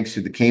offshore banks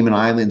through the Cayman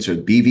Islands, or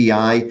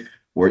BVI,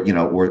 or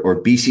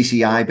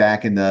BCCI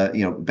back in the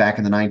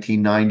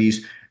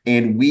 1990s.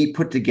 And we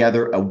put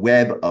together a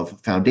web of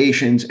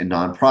foundations and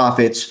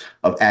nonprofits,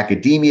 of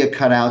academia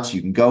cutouts. You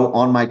can go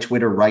on my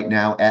Twitter right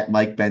now at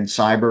Mike Ben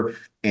Cyber,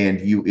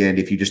 and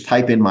if you just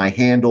type in my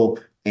handle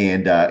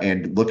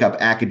and look up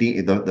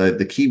academia,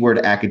 the keyword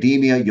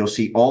academia, you'll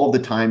see all the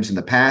times in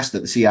the past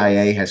that the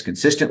CIA has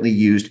consistently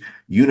used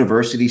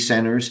university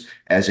centers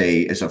as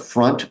a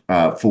front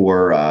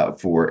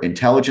for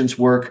intelligence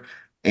work.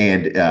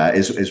 And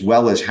as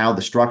well as how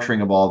the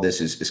structuring of all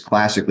this is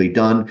classically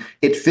done.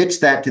 It fits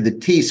that to the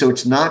T. So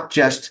it's not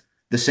just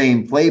the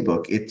same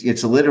playbook.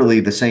 It's literally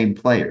the same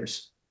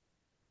players.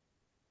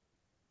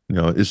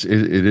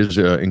 It is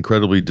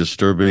incredibly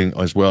disturbing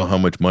as well how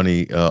much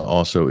money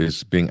also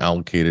is being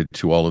allocated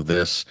to all of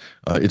this.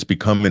 It's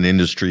become an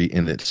industry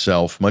in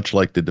itself, much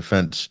like the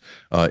defense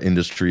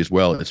industry as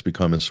well. It's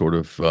become a sort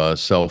of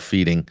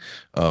self-feeding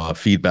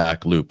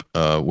feedback loop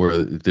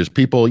where there's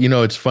people.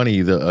 It's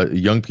funny, the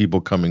young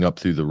people coming up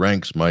through the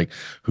ranks, Mike,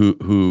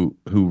 who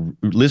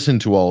listen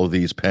to all of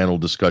these panel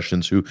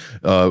discussions, who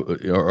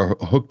are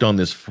hooked on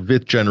this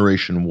fifth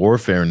generation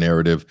warfare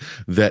narrative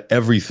that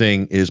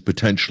everything is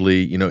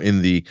potentially,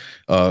 in the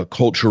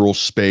cultural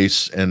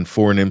space and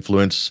foreign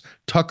influence.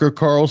 Tucker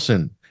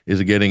Carlson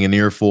is getting an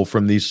earful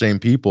from these same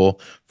people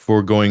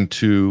for going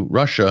to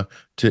Russia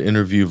to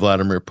interview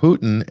Vladimir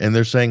Putin. And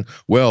they're saying,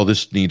 well,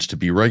 this needs to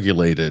be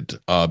regulated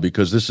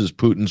because this is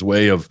Putin's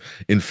way of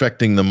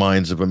infecting the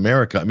minds of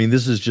America. I mean,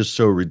 this is just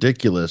so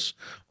ridiculous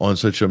on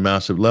such a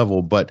massive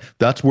level. But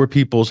that's where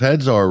people's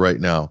heads are right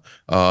now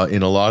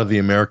in a lot of the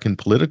American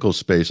political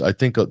space. I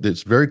think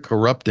it's very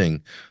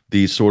corrupting,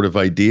 these sort of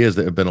ideas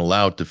that have been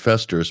allowed to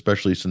fester,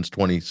 especially since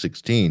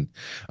 2016.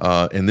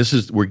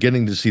 And we're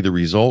getting to see the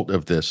result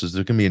of this, is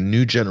there going to be a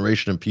new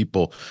generation of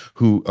people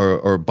who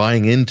are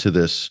buying into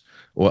this.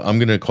 Well, I'm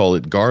going to call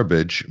it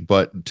garbage,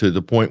 but to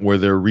the point where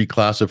they're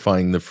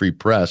reclassifying the free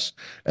press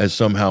as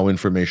somehow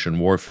information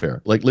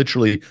warfare. Like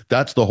literally,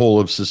 that's the whole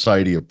of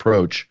society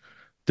approach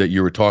that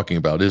you were talking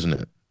about, isn't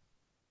it?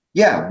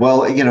 Yeah,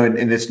 well,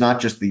 and it's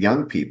not just the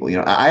young people.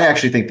 I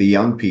actually think the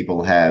young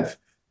people have,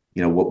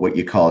 what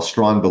you call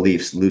strong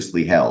beliefs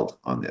loosely held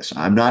on this.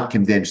 I'm not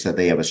convinced that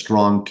they have a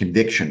strong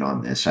conviction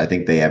on this. I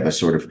think they have a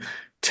sort of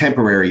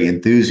temporary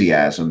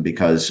enthusiasm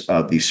because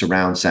of the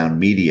surround sound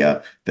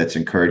media that's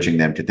encouraging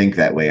them to think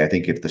that way. I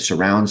think if the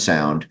surround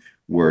sound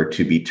were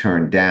to be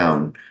turned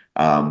down,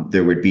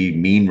 there would be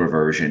mean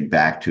reversion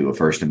back to a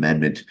First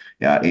Amendment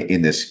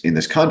in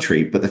this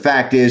country. But the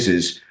fact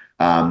is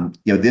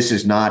this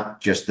is not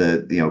just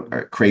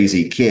the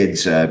crazy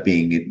kids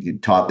being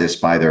taught this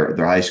by their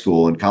high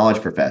school and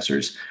college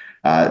professors.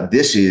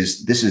 This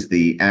is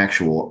the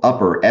actual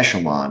upper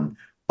echelon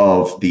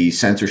of the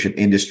censorship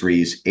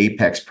industry's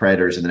apex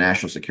predators in the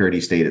national security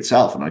state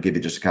itself. And I'll give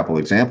you just a couple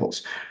of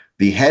examples.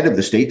 The head of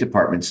the State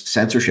Department's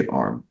censorship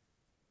arm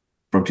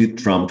from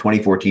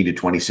 2014 to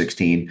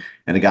 2016,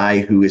 and a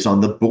guy who is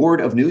on the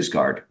board of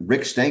NewsGuard,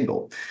 Rick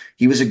Stengel.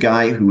 He was a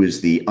guy who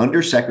is the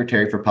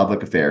Undersecretary for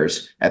Public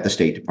Affairs at the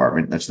State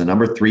Department. That's the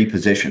number 3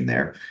 position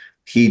there.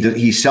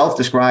 He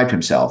self-described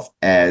himself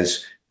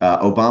as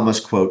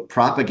Obama's, quote,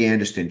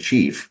 propagandist in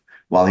chief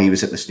while he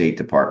was at the State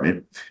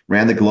Department,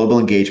 ran the Global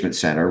Engagement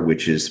Center,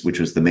 which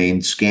was the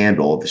main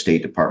scandal of the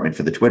State Department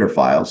for the Twitter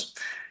files.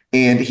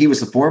 And he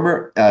was the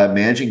former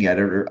managing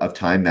editor of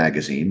Time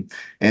magazine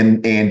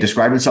and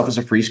described himself as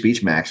a free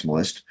speech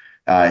maximalist.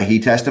 He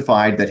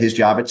testified that his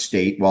job at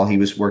State while he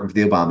was working for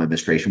the Obama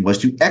administration was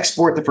to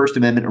export the First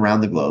Amendment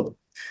around the globe.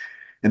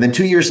 And then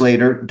 2 years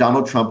later,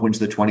 Donald Trump wins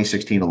the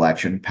 2016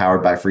 election,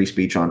 powered by free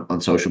speech on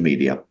social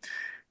media.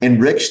 And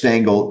Rick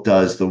Stengel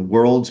does the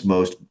world's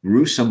most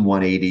gruesome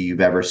 180 you've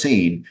ever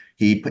seen.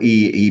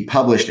 He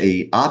published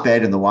a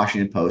op-ed in the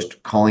Washington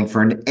Post calling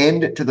for an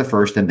end to the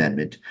First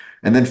Amendment,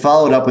 and then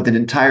followed up with an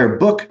entire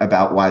book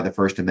about why the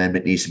First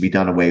Amendment needs to be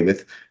done away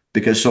with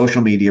because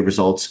social media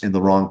results in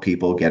the wrong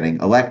people getting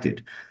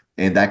elected.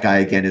 And that guy,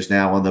 again, is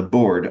now on the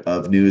board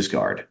of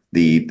NewsGuard,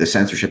 the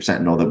censorship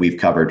sentinel that we've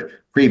covered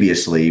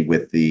previously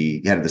with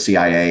the head of the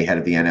CIA, head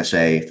of the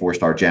NSA,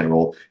 4-star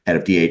general, head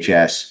of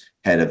DHS,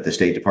 head of the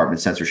State Department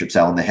censorship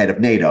cell, and the head of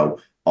NATO,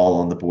 all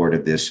on the board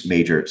of this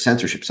major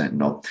censorship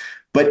sentinel.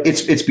 But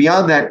it's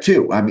beyond that,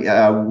 too. I mean,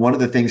 one of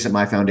the things that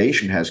my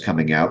foundation has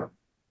coming out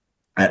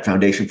at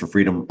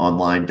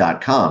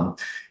foundationforfreedomonline.com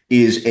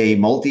is a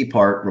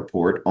multi-part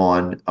report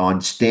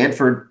on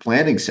Stanford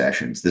planning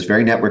sessions, this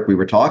very network we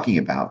were talking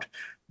about,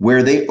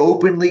 where they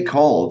openly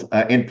called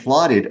and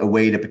plotted a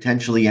way to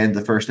potentially end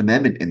the First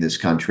Amendment in this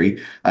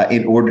country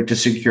in order to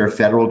secure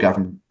federal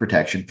government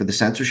protection for the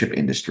censorship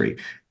industry.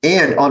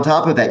 And on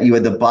top of that, you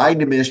had the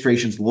Biden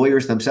administration's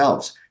lawyers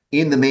themselves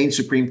in the main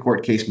Supreme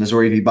Court case,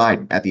 Missouri v.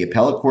 Biden, at the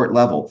appellate court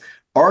level,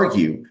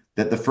 argue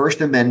that the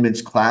First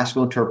Amendment's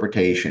classical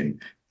interpretation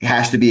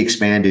has to be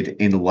expanded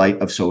in light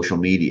of social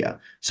media.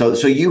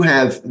 So you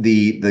have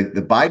the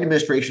Biden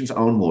administration's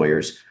own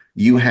lawyers,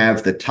 you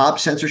have the top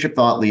censorship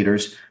thought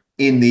leaders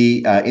in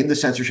the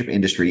censorship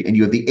industry, and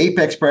you have the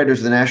apex predators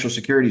of the national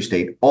security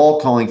state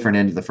all calling for an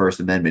end to the First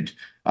Amendment.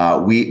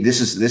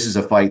 This is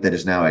a fight that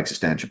is now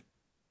existential.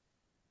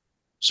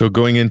 So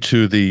going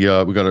into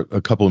we got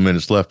a couple of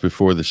minutes left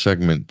before the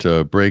segment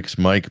breaks,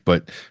 Mike,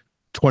 but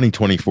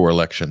 2024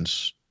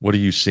 elections, what are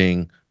you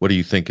seeing? What do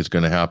you think is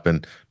going to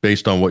happen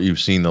based on what you've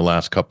seen the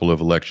last couple of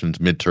elections,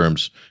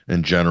 midterms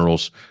and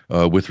generals,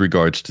 with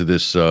regards to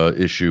this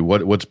issue?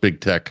 What's big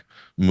tech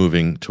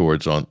moving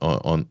towards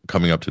on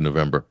coming up to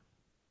November?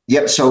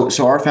 Yep.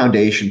 So our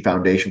Foundation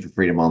for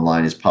Freedom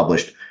Online, has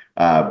published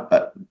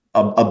a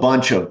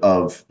bunch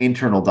of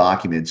internal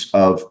documents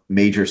of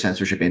major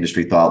censorship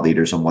industry thought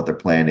leaders on what their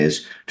plan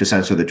is to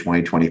censor the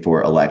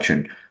 2024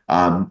 election.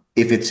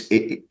 If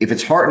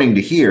it's heartening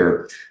to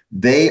hear,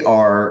 they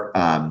are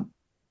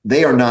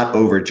they are not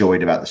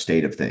overjoyed about the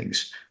state of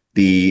things.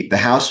 The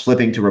House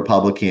flipping to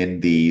Republican,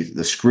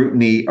 the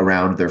scrutiny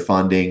around their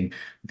funding,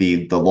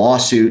 the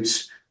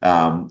lawsuits,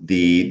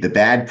 the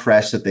bad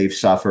press that they've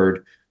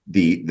suffered,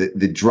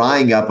 the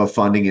drying up of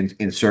funding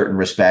in certain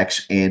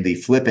respects, and the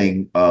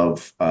flipping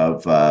of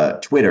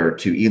Twitter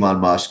to Elon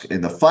Musk,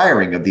 and the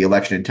firing of the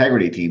election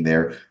integrity team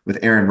there with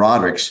Aaron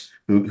Rodrigues,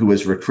 who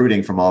was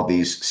recruiting from all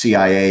these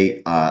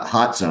CIA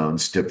hot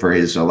zones for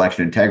his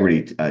election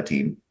integrity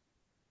team,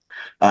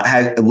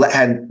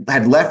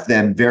 had left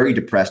them very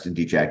depressed and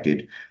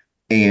dejected.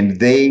 And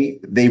they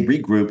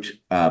regrouped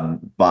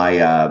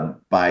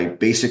by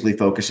basically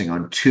focusing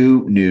on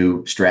two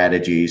new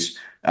strategies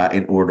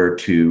in order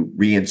to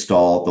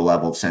reinstall the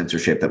level of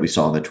censorship that we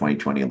saw in the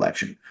 2020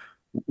 election.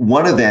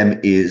 One of them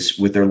is,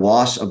 with their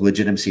loss of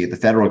legitimacy at the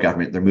federal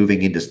government, they're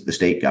moving into the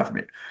state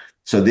government.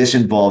 So this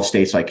involves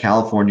states like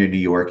California, New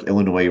York,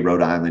 Illinois,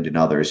 Rhode Island, and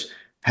others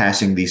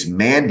passing these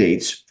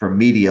mandates for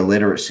media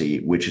literacy,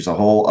 which is a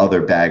whole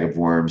other bag of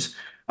worms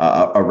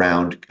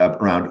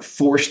around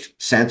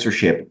forced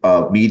censorship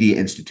of media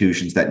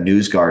institutions that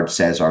NewsGuard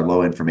says are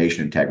low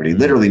information integrity.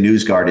 Mm-hmm. Literally,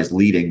 NewsGuard is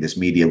leading this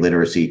media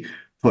literacy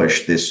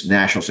push, this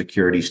national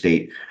security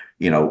state,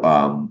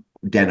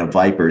 den of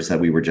vipers that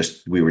we were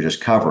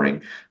just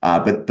covering.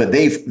 But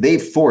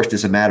they've forced,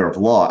 as a matter of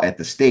law at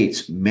the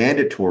states,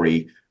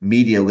 mandatory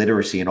media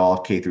literacy in all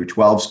K through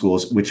 12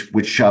 schools,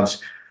 which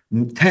shoves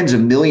tens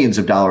of millions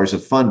of dollars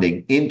of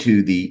funding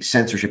into the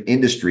censorship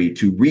industry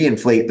to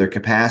reinflate their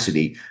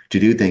capacity to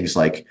do things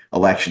like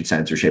election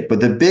censorship. But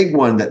the big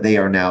one that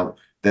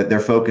they're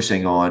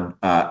focusing on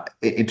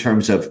in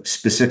terms of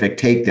specific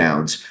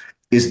takedowns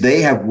is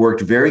they have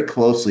worked very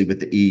closely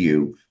with the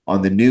EU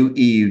on the new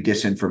EU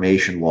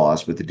disinformation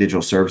laws with the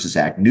Digital Services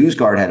Act.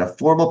 NewsGuard had a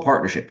formal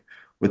partnership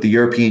with the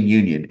European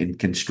Union in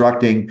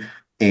constructing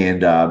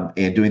and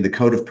doing the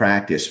code of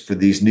practice for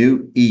these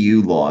new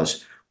EU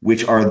laws,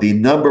 which are the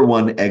number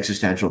one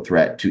existential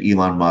threat to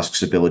Elon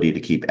Musk's ability to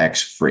keep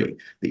X free.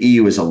 The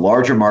EU is a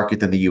larger market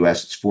than the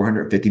US. It's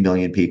 450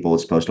 million people.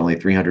 It's opposed to only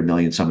 300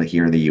 million, some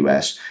here in the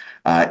US.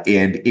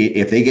 And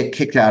if they get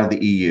kicked out of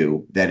the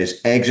EU, that is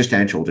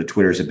existential to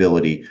Twitter's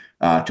ability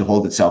to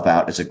hold itself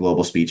out as a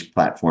global speech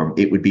platform.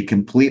 It would be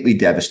completely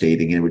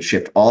devastating, and it would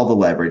shift all the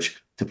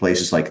leverage to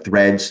places like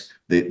Threads,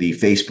 the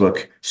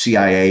Facebook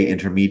CIA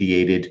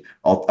intermediated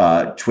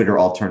Twitter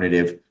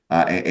alternative,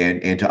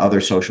 and to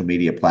other social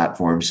media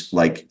platforms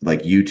like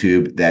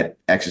YouTube that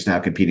X is now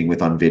competing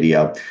with on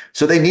video.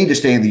 So they need to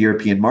stay in the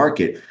European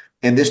market.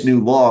 And this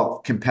new law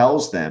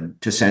compels them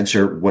to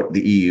censor what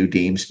the EU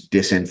deems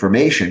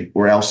disinformation,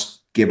 or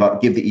else give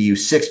the EU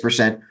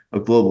 6%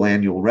 of global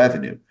annual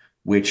revenue,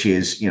 which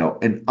is,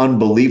 an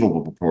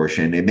unbelievable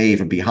proportion. It may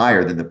even be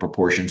higher than the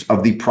proportions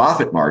of the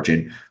profit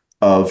margin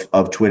of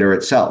Twitter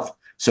itself.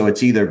 So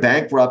it's either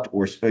bankrupt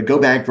or go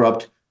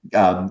bankrupt,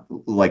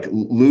 like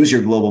lose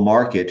your global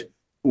market,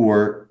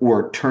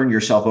 or turn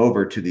yourself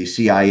over to the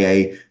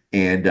CIA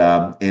and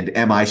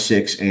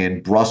MI6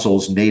 and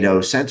Brussels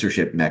NATO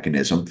censorship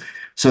mechanism.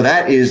 So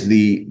that is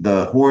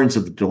the horns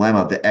of the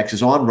dilemma that X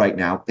is on right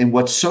now. And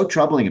what's so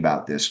troubling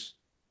about this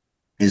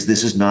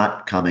is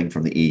not coming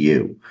from the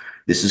EU.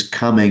 This is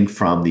coming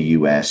from the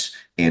US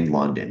and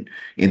London,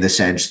 in the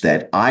sense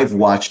that I've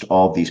watched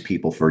all of these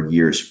people for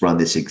years run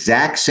this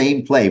exact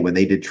same play when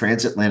they did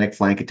Transatlantic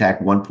Flank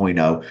Attack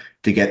 1.0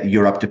 to get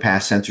Europe to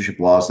pass censorship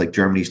laws like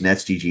Germany's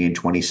NetzDG in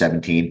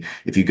 2017.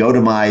 If you go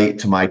to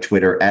my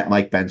Twitter at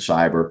Mike Ben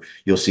Cyber,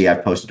 you'll see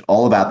I've posted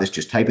all about this.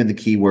 Just type in the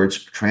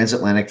keywords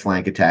Transatlantic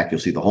Flank Attack.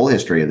 You'll see the whole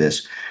history of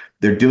this.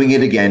 They're doing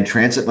it again,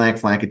 Transatlantic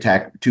Flank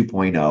Attack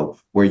 2.0,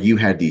 where you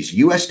had these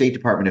US State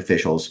Department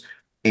officials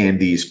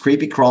and these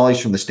creepy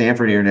crawlies from the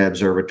Stanford Internet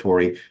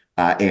Observatory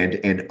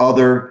and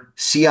other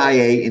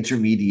CIA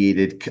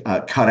intermediated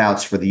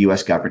cutouts for the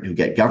US government who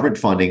get government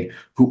funding,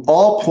 who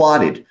all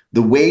plotted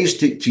the ways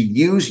to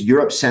use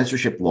Europe's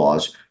censorship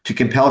laws to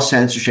compel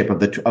censorship of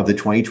the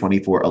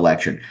 2024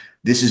 election.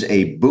 This is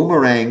a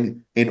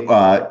boomerang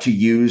to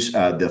use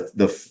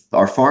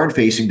our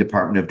foreign-facing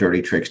Department of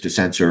Dirty Tricks to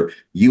censor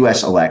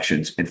U.S.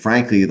 elections, and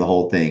frankly, the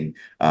whole thing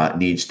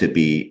needs to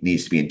be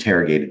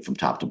interrogated from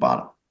top to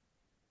bottom.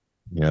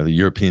 Yeah, the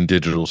European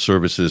Digital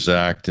Services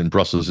Act in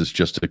Brussels is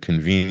just a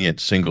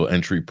convenient single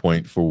entry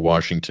point for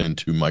Washington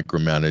to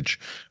micromanage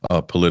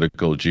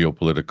political,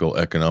 geopolitical,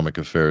 economic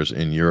affairs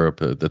in Europe.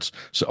 That's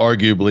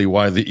arguably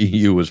why the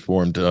EU was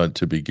formed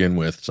to begin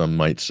with, some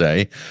might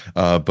say.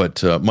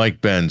 But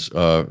Mike Benz,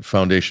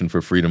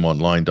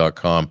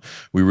 foundationforfreedomonline.com,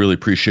 we really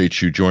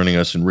appreciate you joining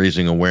us and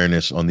raising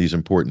awareness on these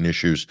important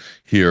issues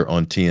here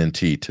on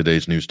TNT,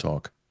 Today's News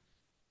Talk.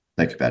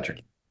 Thank you,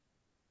 Patrick.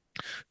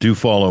 Do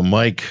follow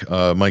Mike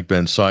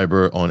Ben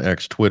Cyber on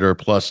X, Twitter,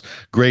 plus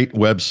great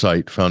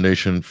website,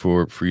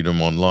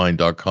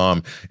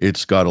 foundationforfreedomonline.com.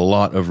 It's got a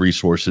lot of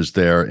resources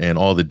there, and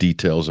all the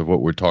details of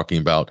what we're talking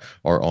about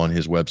are on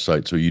his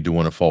website. So you do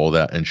want to follow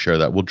that and share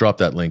that. We'll drop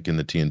that link in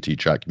the TNT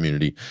chat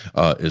community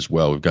as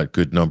well. We've got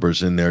good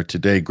numbers in there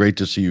today. Great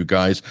to see you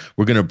guys.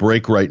 We're going to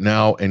break right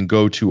now and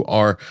go to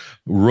our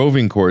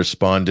roving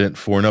correspondent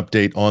for an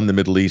update on the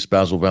Middle East,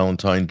 Basil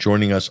Valentine,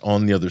 joining us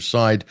on the other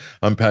side.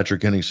 I'm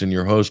Patrick Henningsen,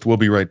 your host. We'll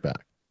be right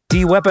back.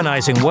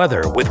 De-weaponizing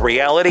weather with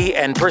reality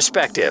and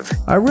perspective.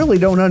 I really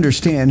don't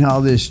understand how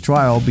this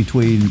trial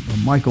between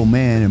Michael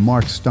Mann and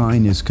Mark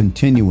Stein is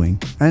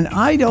continuing. And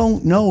I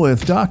don't know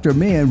if Dr.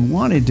 Mann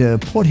wanted to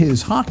put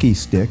his hockey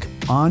stick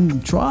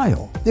on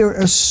trial. There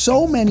are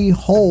so many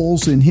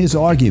holes in his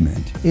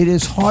argument. It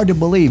is hard to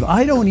believe.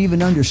 I don't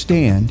even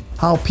understand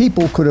how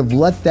people could have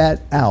let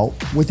that out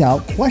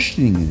without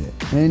questioning it.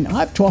 And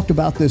I've talked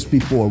about this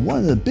before. One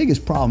of the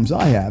biggest problems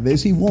I have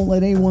is he won't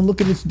let anyone look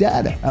at his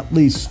data, at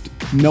least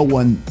no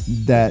one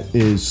that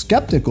is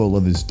skeptical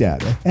of his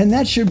data. And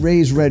that should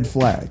raise red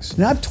flags.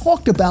 And I've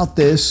talked about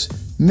this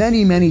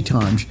many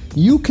times.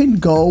 You can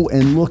go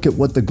and look at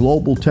what the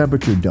global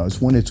temperature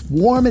does. When it's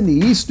warm in the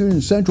eastern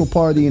and central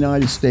part of the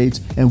United States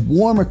and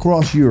warm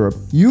across Europe,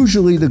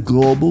 usually the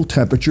global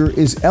temperature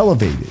is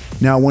elevated.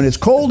 Now, when it's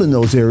cold in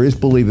those areas,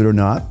 believe it or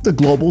not, the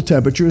global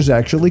temperature is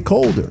actually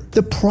colder.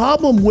 The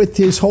problem with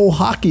his whole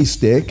hockey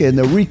stick and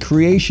the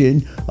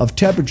recreation of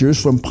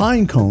temperatures from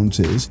pine cones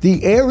is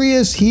the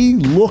areas he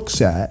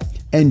looks at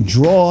and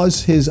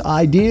draws his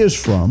ideas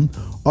from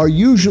are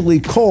usually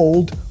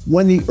cold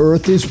when the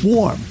earth is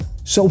warm.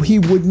 So he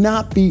would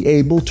not be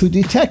able to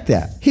detect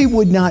that. He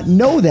would not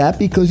know that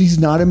because he's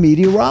not a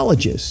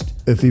meteorologist.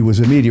 If he was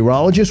a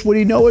meteorologist, would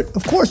he know it?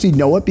 Of course he'd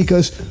know it,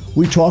 because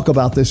we talk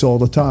about this all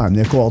the time.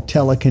 They're called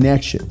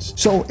teleconnections.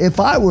 So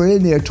if I were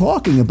in there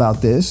talking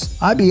about this,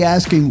 I'd be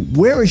asking,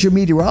 where is your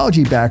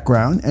meteorology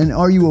background, and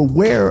are you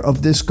aware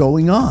of this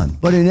going on?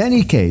 But in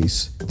any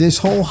case, this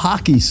whole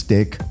hockey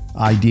stick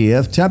idea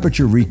of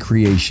temperature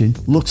recreation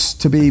looks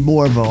to be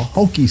more of a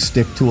hokey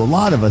stick to a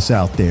lot of us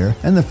out there.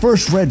 And the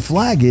first red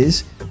flag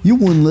is you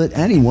wouldn't let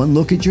anyone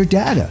look at your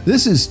data.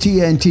 This is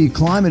TNT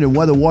climate and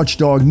weather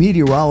watchdog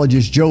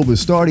meteorologist Joe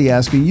Bastardi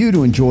asking you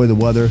to enjoy the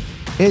weather.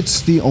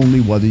 It's the only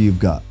weather you've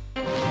got.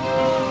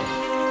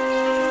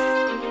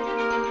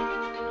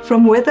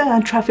 From weather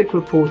and traffic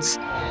reports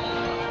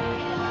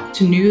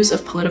to news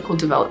of political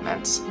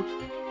developments,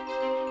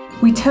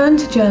 we turn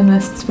to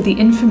journalists for the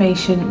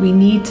information we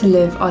need to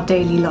live our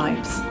daily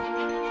lives.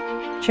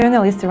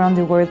 Journalists around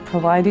the world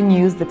provide the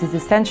news that is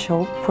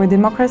essential for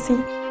democracy,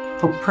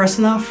 for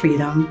personal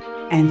freedom,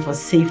 and for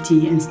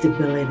safety and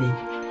stability.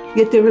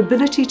 Yet their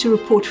ability to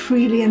report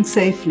freely and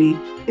safely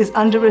is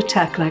under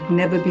attack like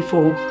never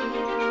before.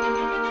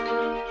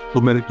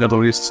 Too many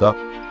journalists are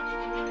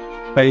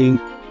paying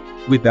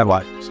with their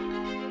lives.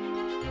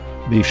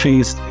 They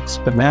face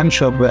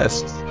exponential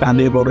risks, and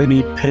they've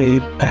already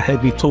paid a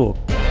heavy toll.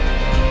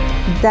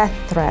 Death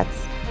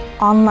threats,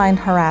 online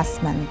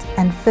harassment,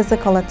 and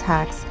physical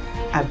attacks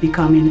are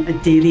becoming a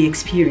daily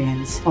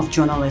experience of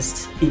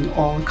journalists in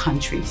all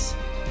countries.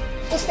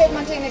 We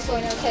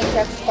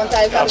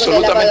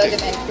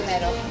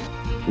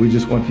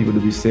just want people to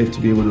be safe, to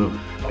be able to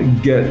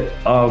get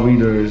our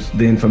readers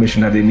the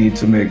information that they need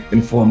to make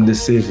informed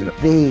decisions.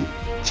 They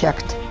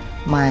checked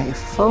my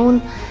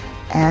phone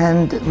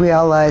and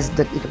realized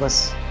that it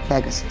was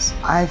Pegasus.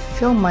 I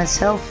feel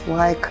myself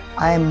like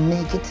I'm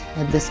naked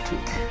at the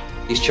street.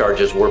 These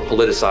charges were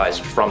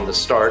politicized from the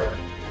start.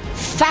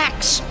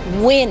 Facts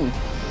win.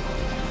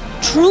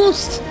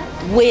 Truth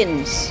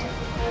wins.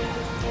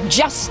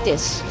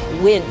 Justice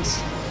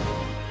wins.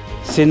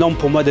 C'est énorme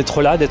pour moi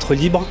d'être là, d'être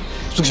libre,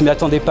 surtout que je ne m'y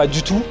attendais pas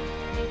du tout.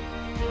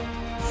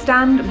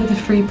 Stand with a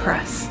free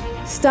press.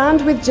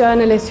 Stand with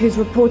journalists whose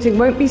reporting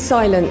won't be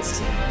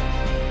silenced.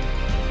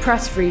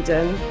 Press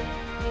freedom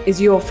is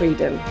your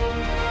freedom.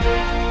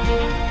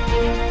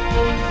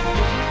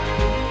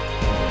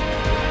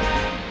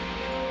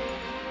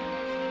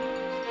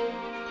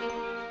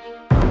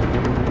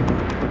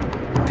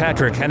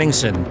 Patrick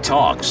Henningsen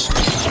talks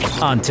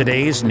on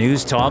today's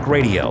News Talk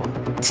Radio,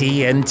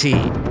 TNT.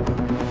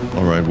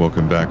 All right,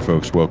 welcome back,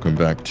 folks. Welcome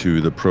back to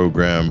the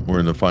program. We're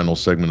in the final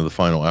segment of the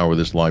final hour of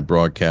this live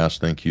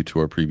broadcast. Thank you to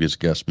our previous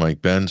guest,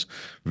 Mike Benz.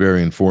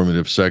 Very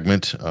informative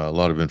segment, a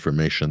lot of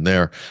information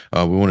there.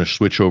 We want to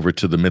switch over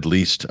to the Middle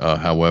East,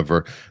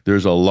 however.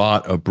 There's a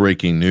lot of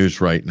breaking news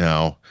right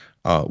now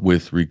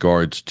with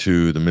regards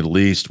to the Middle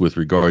East, with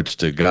regards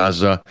to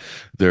Gaza.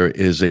 There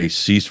is a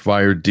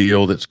ceasefire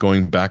deal that's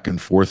going back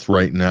and forth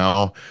right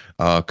now.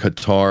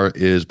 Qatar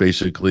is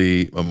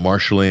basically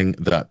marshaling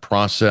that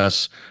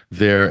process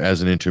there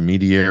as an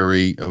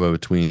intermediary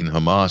between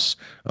Hamas,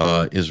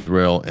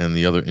 Israel, and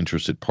the other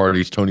interested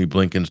parties. Tony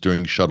Blinken's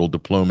doing shuttle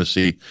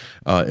diplomacy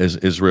as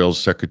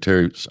Israel's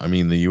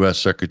the U.S.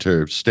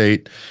 Secretary of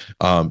State.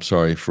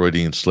 Sorry,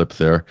 Freudian slip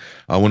there.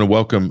 I want to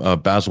welcome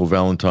Basil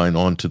Valentine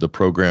onto the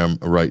program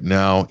right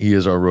now. He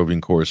is our roving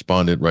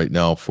correspondent right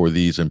now for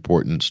these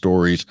important stories.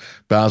 stories.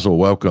 Basil,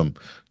 welcome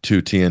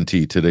to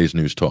TNT, Today's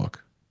News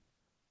Talk.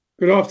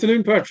 Good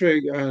afternoon,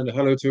 Patrick, and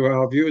hello to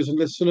our viewers and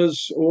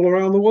listeners all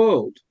around the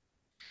world.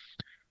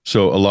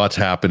 So a lot's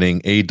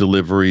happening. Aid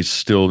deliveries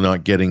still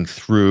not getting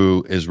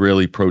through.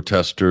 Israeli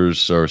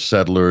protesters or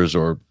settlers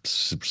or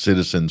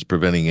citizens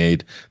preventing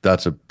aid.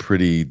 That's a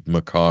pretty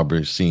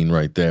macabre scene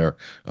right there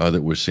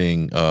that we're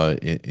seeing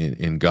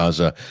in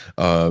Gaza.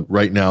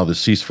 Right now, the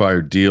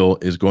ceasefire deal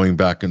is going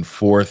back and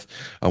forth.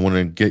 I want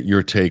to get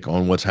your take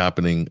on what's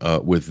happening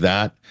with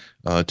that.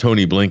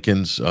 Tony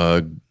Blinken's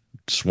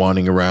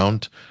swanning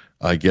around,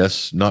 I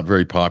guess, not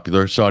very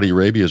popular. Saudi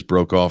Arabia has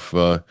broke off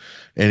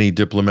any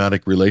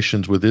diplomatic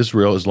relations with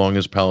Israel as long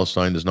as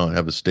Palestine does not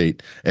have a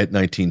state at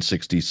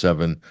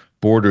 1967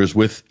 borders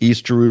with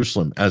East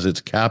Jerusalem as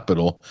its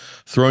capital,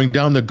 throwing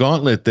down the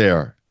gauntlet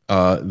there.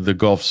 The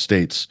Gulf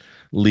states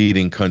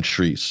leading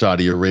country,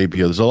 Saudi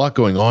Arabia. There's a lot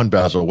going on,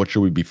 Basil. What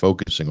should we be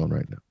focusing on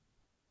right now?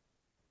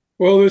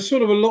 Well, there's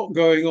sort of a lot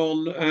going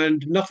on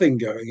and nothing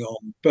going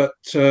on, but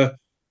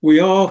we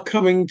are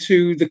coming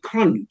to the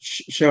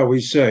crunch, shall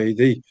we say,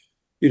 the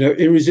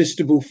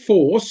irresistible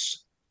force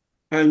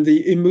and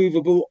the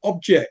immovable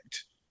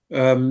object.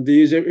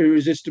 The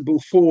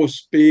irresistible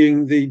force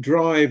being the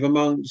drive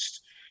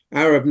amongst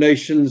Arab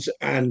nations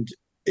and,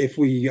 if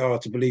we are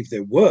to believe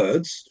their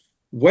words,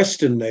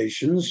 Western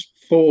nations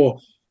for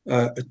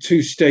a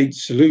two-state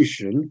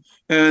solution,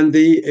 and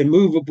the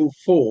immovable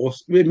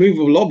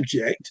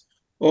object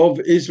of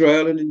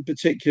Israel, and in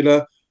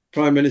particular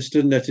Prime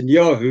Minister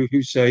Netanyahu,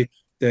 who say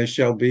there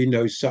shall be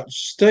no such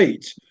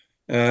state.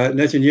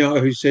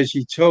 Netanyahu says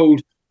he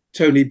told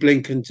Tony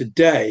Blinken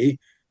today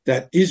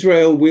that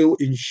Israel will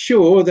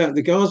ensure that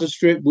the Gaza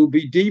Strip will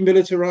be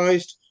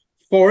demilitarized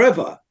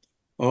forever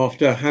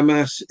after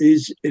Hamas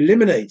is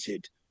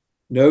eliminated.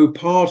 No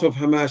part of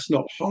Hamas,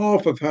 not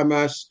half of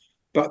Hamas,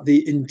 but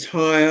the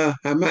entire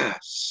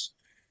Hamas.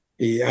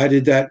 He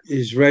added that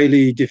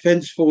Israeli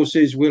defense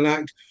forces will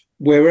act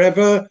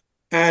wherever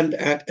and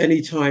at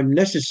any time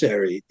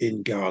necessary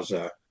in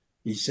Gaza,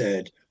 he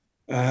said,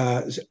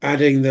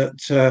 adding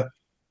that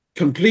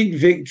complete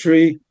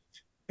victory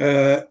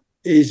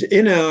is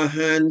in our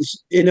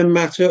hands in a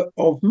matter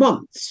of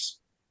months.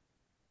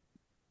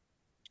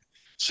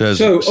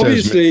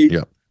 Obviously,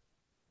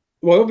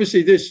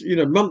 this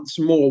months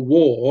more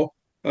war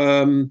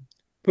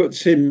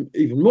puts him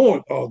even more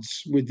at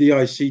odds with the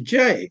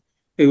ICJ,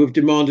 who have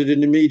demanded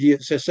an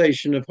immediate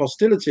cessation of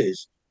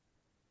hostilities.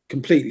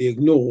 Completely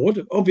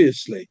ignored,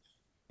 obviously.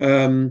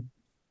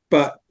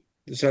 But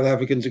the South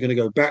Africans are going to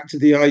go back to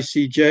the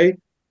ICJ.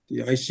 The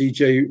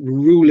ICJ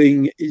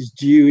ruling is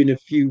due in a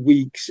few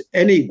weeks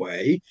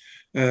anyway.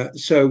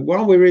 So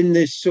while we're in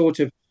this sort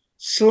of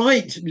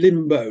slight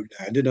limbo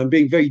land, and I'm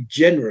being very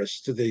generous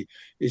to the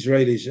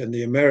Israelis and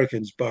the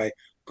Americans by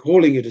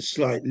calling it a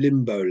slight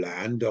limbo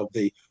land of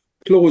the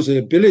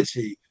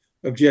plausibility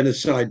of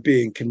genocide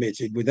being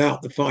committed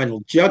without the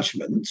final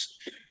judgment,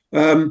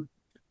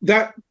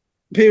 this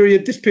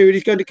period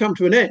is going to come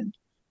to an end.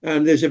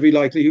 And there's every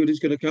likelihood it's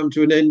going to come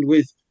to an end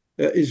with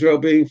Israel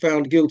being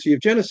found guilty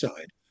of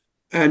genocide.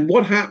 And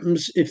what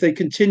happens if they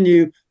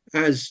continue,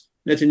 as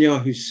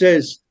Netanyahu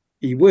says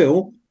he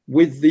will,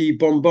 with the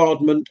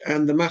bombardment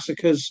and the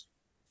massacres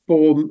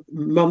for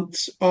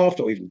months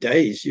after, or even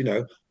days,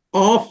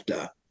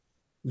 after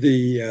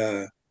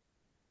the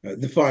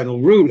final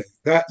ruling?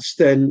 That's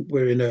then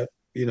we're in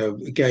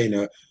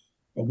a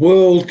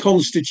world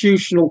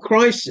constitutional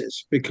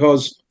crisis,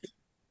 because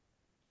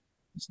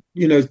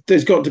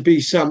there's got to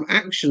be some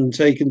action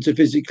taken to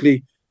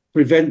physically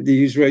prevent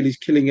the Israelis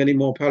killing any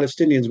more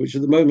Palestinians, which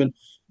at the moment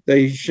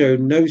they show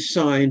no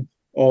sign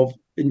of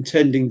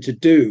intending to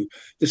do.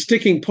 The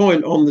sticking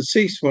point on the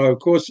ceasefire, of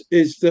course,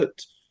 is that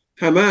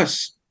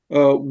Hamas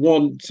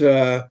want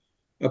a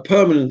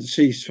permanent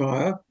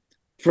ceasefire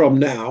from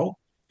now,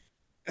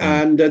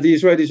 and the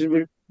Israelis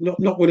are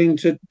not willing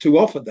to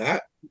offer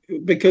that,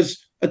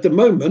 because at the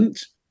moment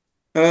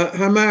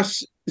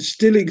Hamas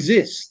still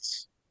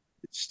exists.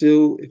 It's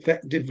still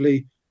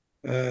effectively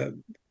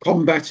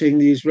combating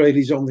the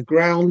Israelis on the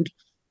ground.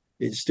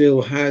 It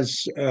still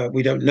has,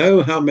 we don't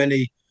know how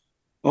many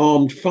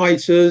armed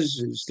fighters.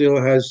 It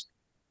still has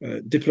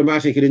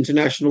diplomatic and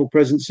international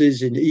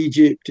presences in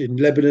Egypt, in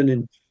Lebanon,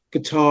 in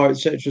Qatar,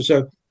 etc.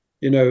 So,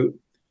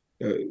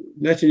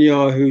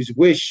 Netanyahu's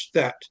wish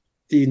that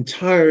the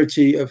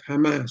entirety of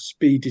Hamas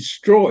be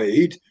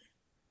destroyed,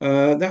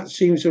 that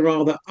seems a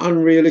rather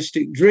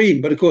unrealistic dream.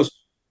 But of course,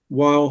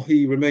 while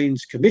he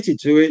remains committed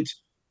to it,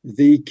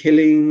 the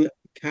killing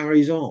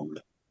carries on.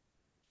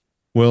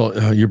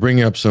 Well, you're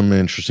bringing up some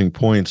interesting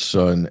points.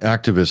 An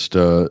activist,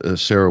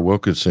 Sarah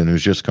Wilkinson,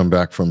 who's just come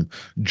back from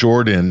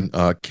Jordan,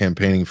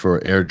 campaigning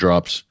for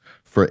airdrops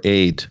for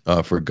aid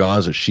for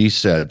Gaza, she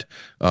said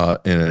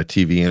in a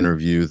TV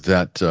interview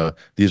that the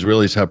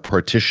Israelis have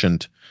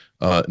partitioned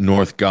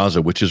North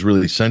Gaza, which is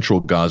really central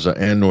Gaza,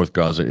 and North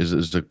Gaza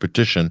is the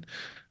partition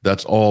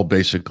that's all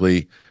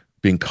basically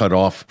being cut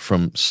off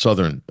from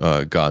southern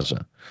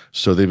Gaza.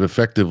 So they've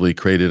effectively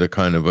created a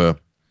kind of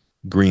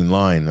green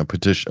line,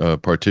 a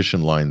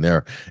partition line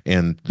there,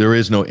 and there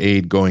is no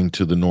aid going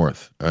to the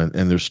north, and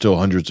there's still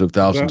hundreds of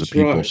thousands of That's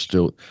people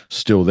right.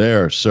 still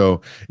there.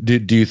 So, do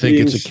you think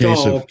Being it's a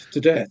case of starved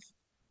to death.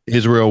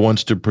 Israel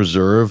wants to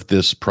preserve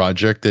this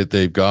project that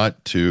they've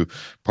got to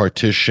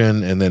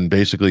partition and then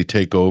basically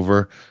take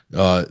over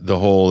the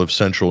whole of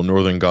central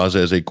northern Gaza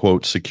as a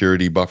quote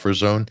security buffer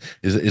zone?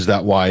 Is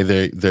that why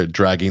they're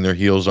dragging their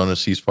heels on a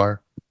ceasefire?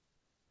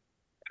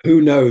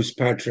 Who knows,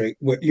 Patrick?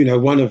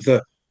 One of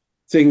the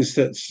things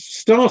that's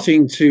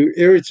starting to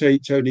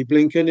irritate Tony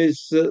Blinken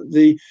is that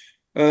the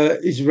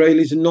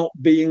Israelis are not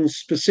being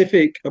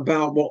specific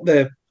about what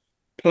their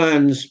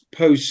plans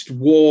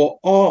post-war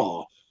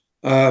are.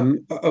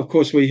 Of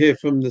course, we hear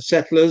from the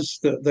settlers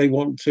that they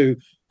want to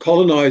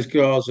colonize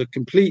Gaza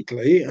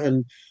completely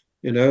and,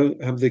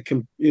 have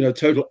the,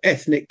 total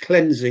ethnic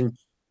cleansing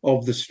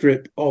of the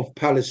strip of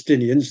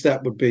Palestinians.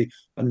 That would be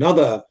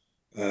another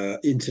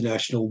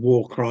international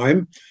war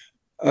crime.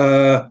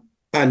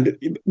 And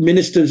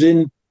ministers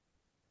in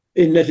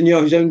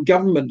Netanyahu's own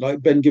government,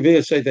 like Ben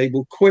Gvir, say they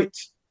will quit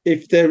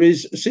if there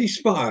is a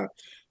ceasefire.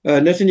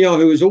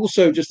 Netanyahu has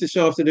also just this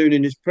afternoon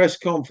in his press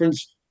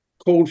conference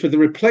called for the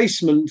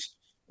replacement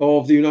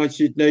of the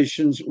United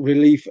Nations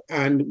Relief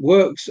and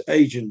Works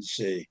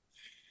Agency.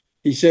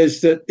 He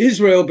says that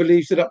Israel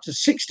believes that up to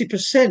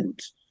 60%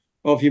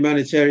 of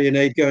humanitarian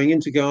aid going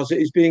into Gaza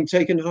is being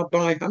taken up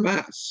by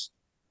Hamas.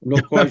 I'm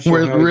not quite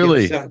sure how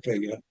he gets that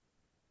figure.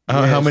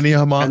 How many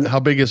Hamas? How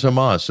big is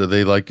Hamas? Are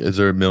they is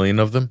there 1 million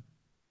of them?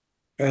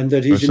 And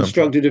that he's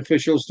instructed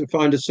officials to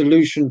find a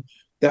solution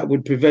that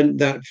would prevent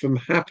that from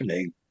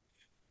happening.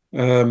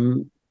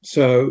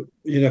 So,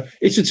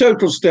 it's a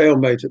total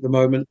stalemate at the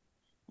moment,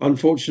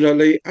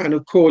 unfortunately. And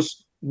of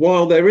course,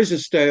 while there is a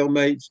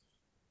stalemate,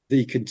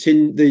 the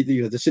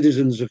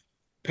citizens of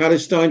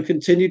Palestine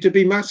continue to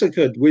be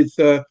massacred, with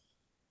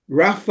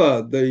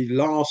Rafah, the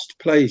last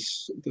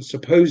place, the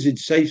supposed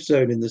safe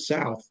zone in the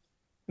south,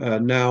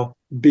 now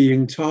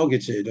being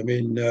targeted. I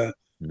mean,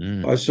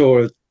 I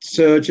saw a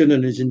surgeon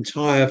and his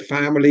entire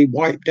family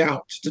wiped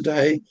out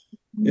today.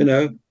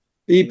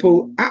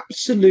 People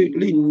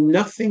absolutely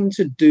nothing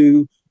to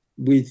do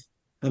with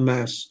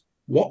Hamas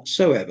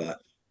whatsoever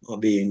are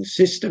being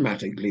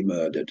systematically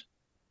murdered.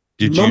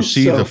 Did you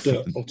see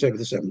after October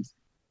the 7th?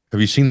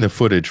 Have you seen the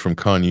footage from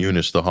Khan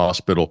Yunis, the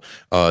hospital?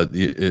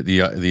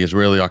 The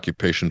Israeli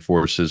occupation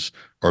forces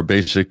are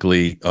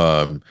basically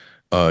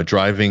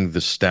driving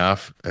the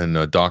staff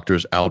and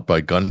doctors out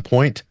by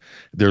gunpoint.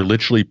 They're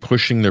literally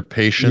pushing their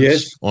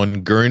patients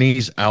on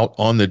gurneys out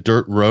on the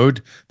dirt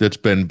road that's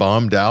been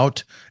bombed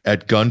out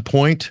at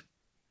gunpoint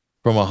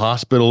from a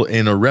hospital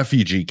in a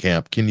refugee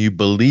camp. Can you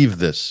believe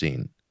this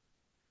scene?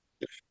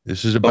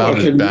 This is about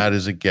as bad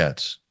as it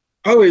gets.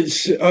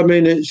 It's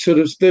sort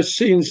of, there's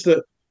scenes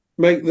that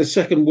make the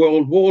Second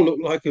World War look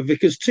like a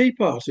Vickers Tea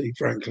Party,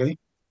 frankly.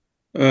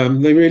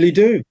 They really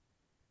do.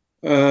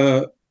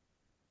 And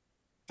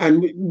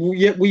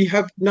yet we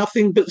have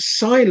nothing but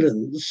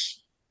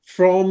silence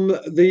from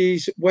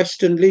these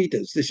Western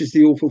leaders. This is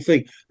the awful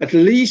thing. At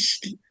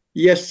least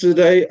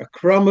yesterday, a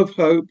crumb of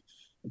hope.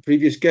 A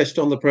previous guest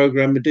on the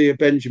program, Medea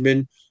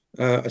Benjamin,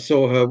 I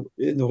saw her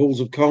in the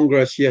halls of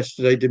Congress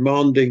yesterday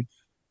demanding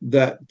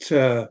that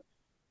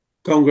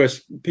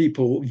Congress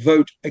people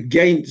vote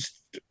against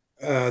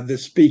the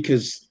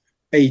Speaker's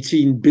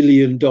 $18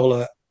 billion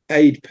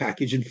aid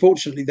package.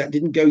 Unfortunately, that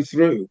didn't go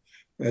through,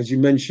 as you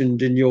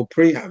mentioned in your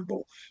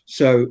preamble.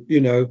 So,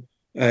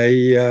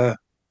 a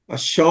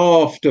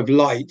shaft of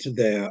light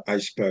there, I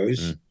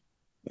suppose,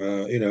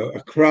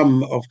 a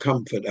crumb of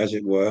comfort, as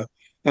it were.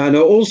 And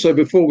also,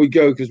 before we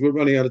go, because we're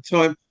running out of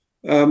time,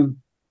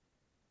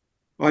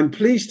 I'm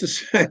pleased to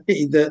say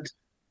that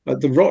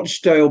at the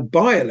Rochdale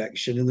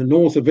by-election in the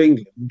north of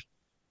England,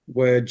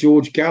 where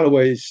George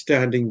Galloway is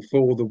standing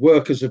for the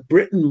Workers of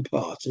Britain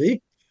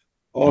Party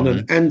on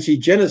an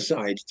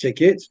anti-genocide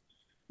ticket,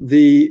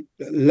 the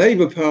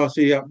Labour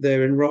Party up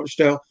there in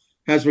Rochdale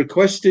has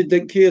requested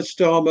that Keir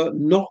Starmer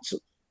not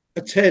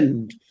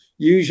attend.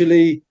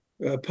 Usually,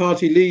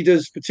 party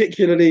leaders,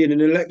 particularly in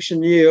an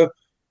election year,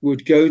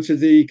 would go to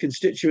the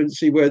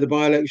constituency where the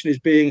by-election is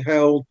being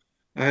held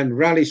and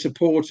rally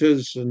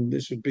supporters, and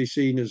this would be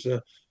seen as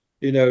a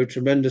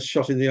tremendous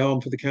shot in the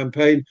arm for the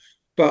campaign.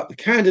 But the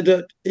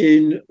candidate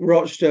in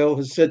Rochdale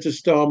has said to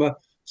Starmer,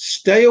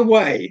 "Stay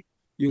away.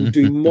 You'll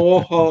do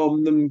more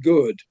harm than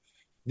good."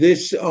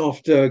 This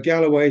after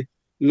Galloway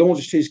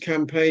launched his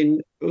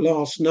campaign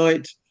last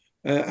night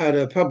at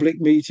a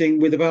public meeting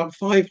with about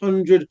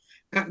 500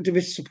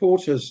 activist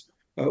supporters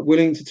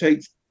willing to take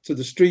to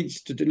the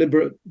streets to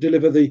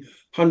deliver the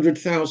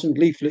 100,000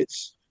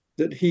 leaflets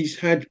that he's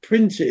had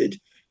printed.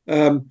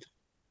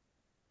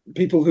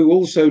 People who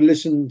also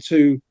listen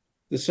to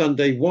the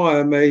Sunday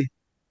Wire may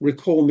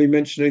recall me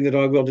mentioning that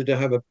I wanted to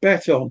have a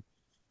bet on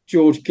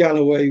George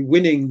Galloway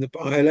winning the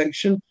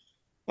by-election.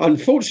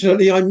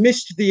 Unfortunately, I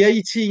missed the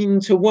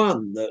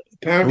 18-1 that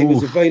apparently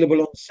was available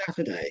on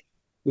Saturday,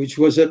 which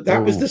was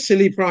was the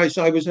silly price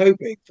I was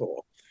hoping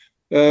for.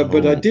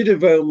 But I did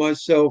avail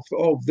myself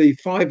of the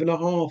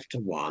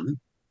 5.5-1,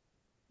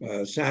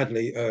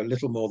 sadly, a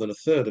little more than a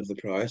third of the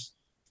price,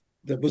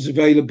 that was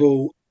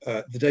available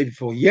the day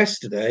before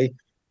yesterday,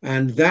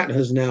 and that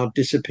has now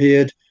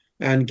disappeared.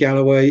 And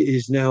Galloway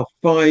is now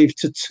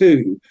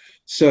 5-2.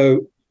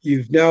 So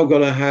you've now got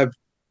to have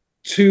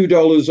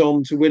 $2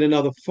 on to win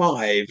another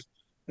 5,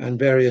 and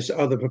various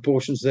other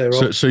proportions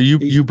thereof. So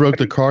you broke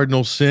the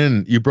cardinal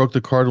sin. You broke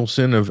the cardinal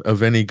sin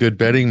of any good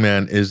betting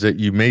man, is that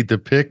you made the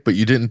pick, but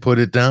you didn't put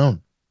it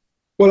down.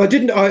 Well, I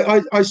didn't.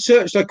 I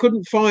searched. I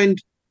couldn't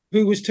find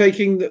who was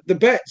taking the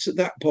bets at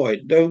that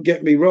point. Don't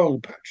get me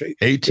wrong, Patrick.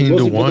 18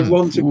 to 1. The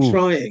ones of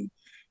trying.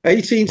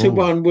 18 to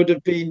 1 would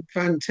have been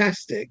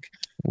fantastic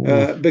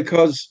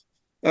because,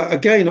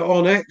 again,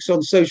 on X,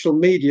 on social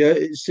media,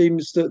 it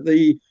seems that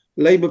the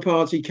Labour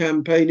Party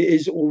campaign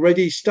is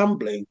already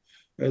stumbling.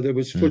 There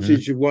was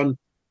footage of one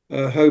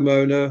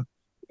homeowner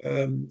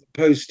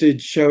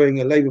posted showing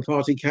a Labour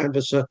Party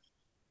canvasser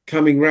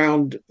coming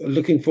round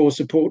looking for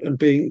support and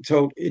being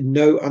told in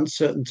no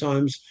uncertain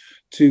times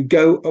to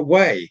go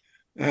away.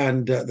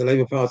 And the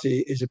Labour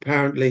Party is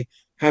apparently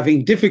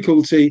having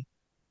difficulty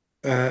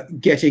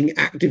getting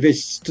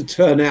activists to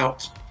turn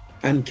out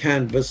and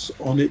canvass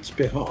on its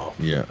behalf.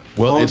 Yeah,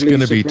 well, hardly it's going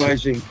to be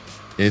surprising.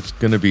 It's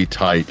going to be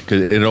tight,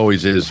 because it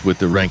always is with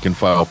the rank and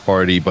file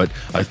party. But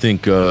I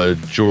think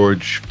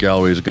George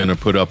Galloway is going to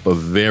put up a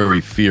very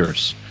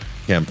fierce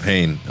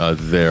campaign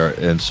there.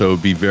 And so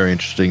it'd be very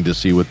interesting to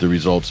see what the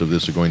results of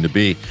this are going to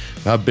be.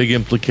 How big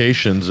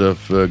implications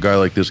if a guy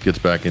like this gets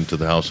back into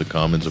the House of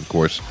Commons, of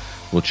course,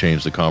 will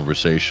change the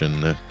conversation.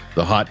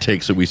 The hot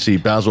takes that we see.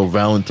 Basil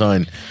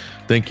Valentine,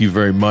 thank you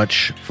very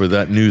much for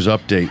that news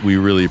update. We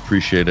really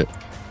appreciate it.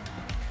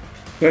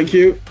 Thank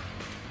you.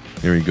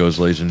 Here he goes,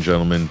 ladies and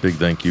gentlemen. Big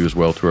thank you as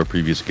well to our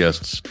previous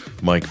guests,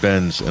 Mike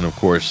Benz, and of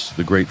course,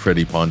 the great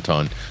Freddie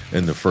Ponton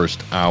in the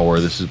first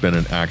hour. This has been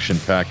an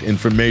action-packed,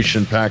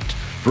 information-packed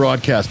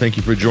broadcast. Thank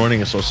you for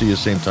joining us. I'll see you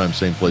same time,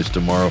 same place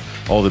tomorrow.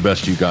 All the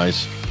best, you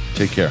guys.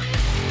 Take care.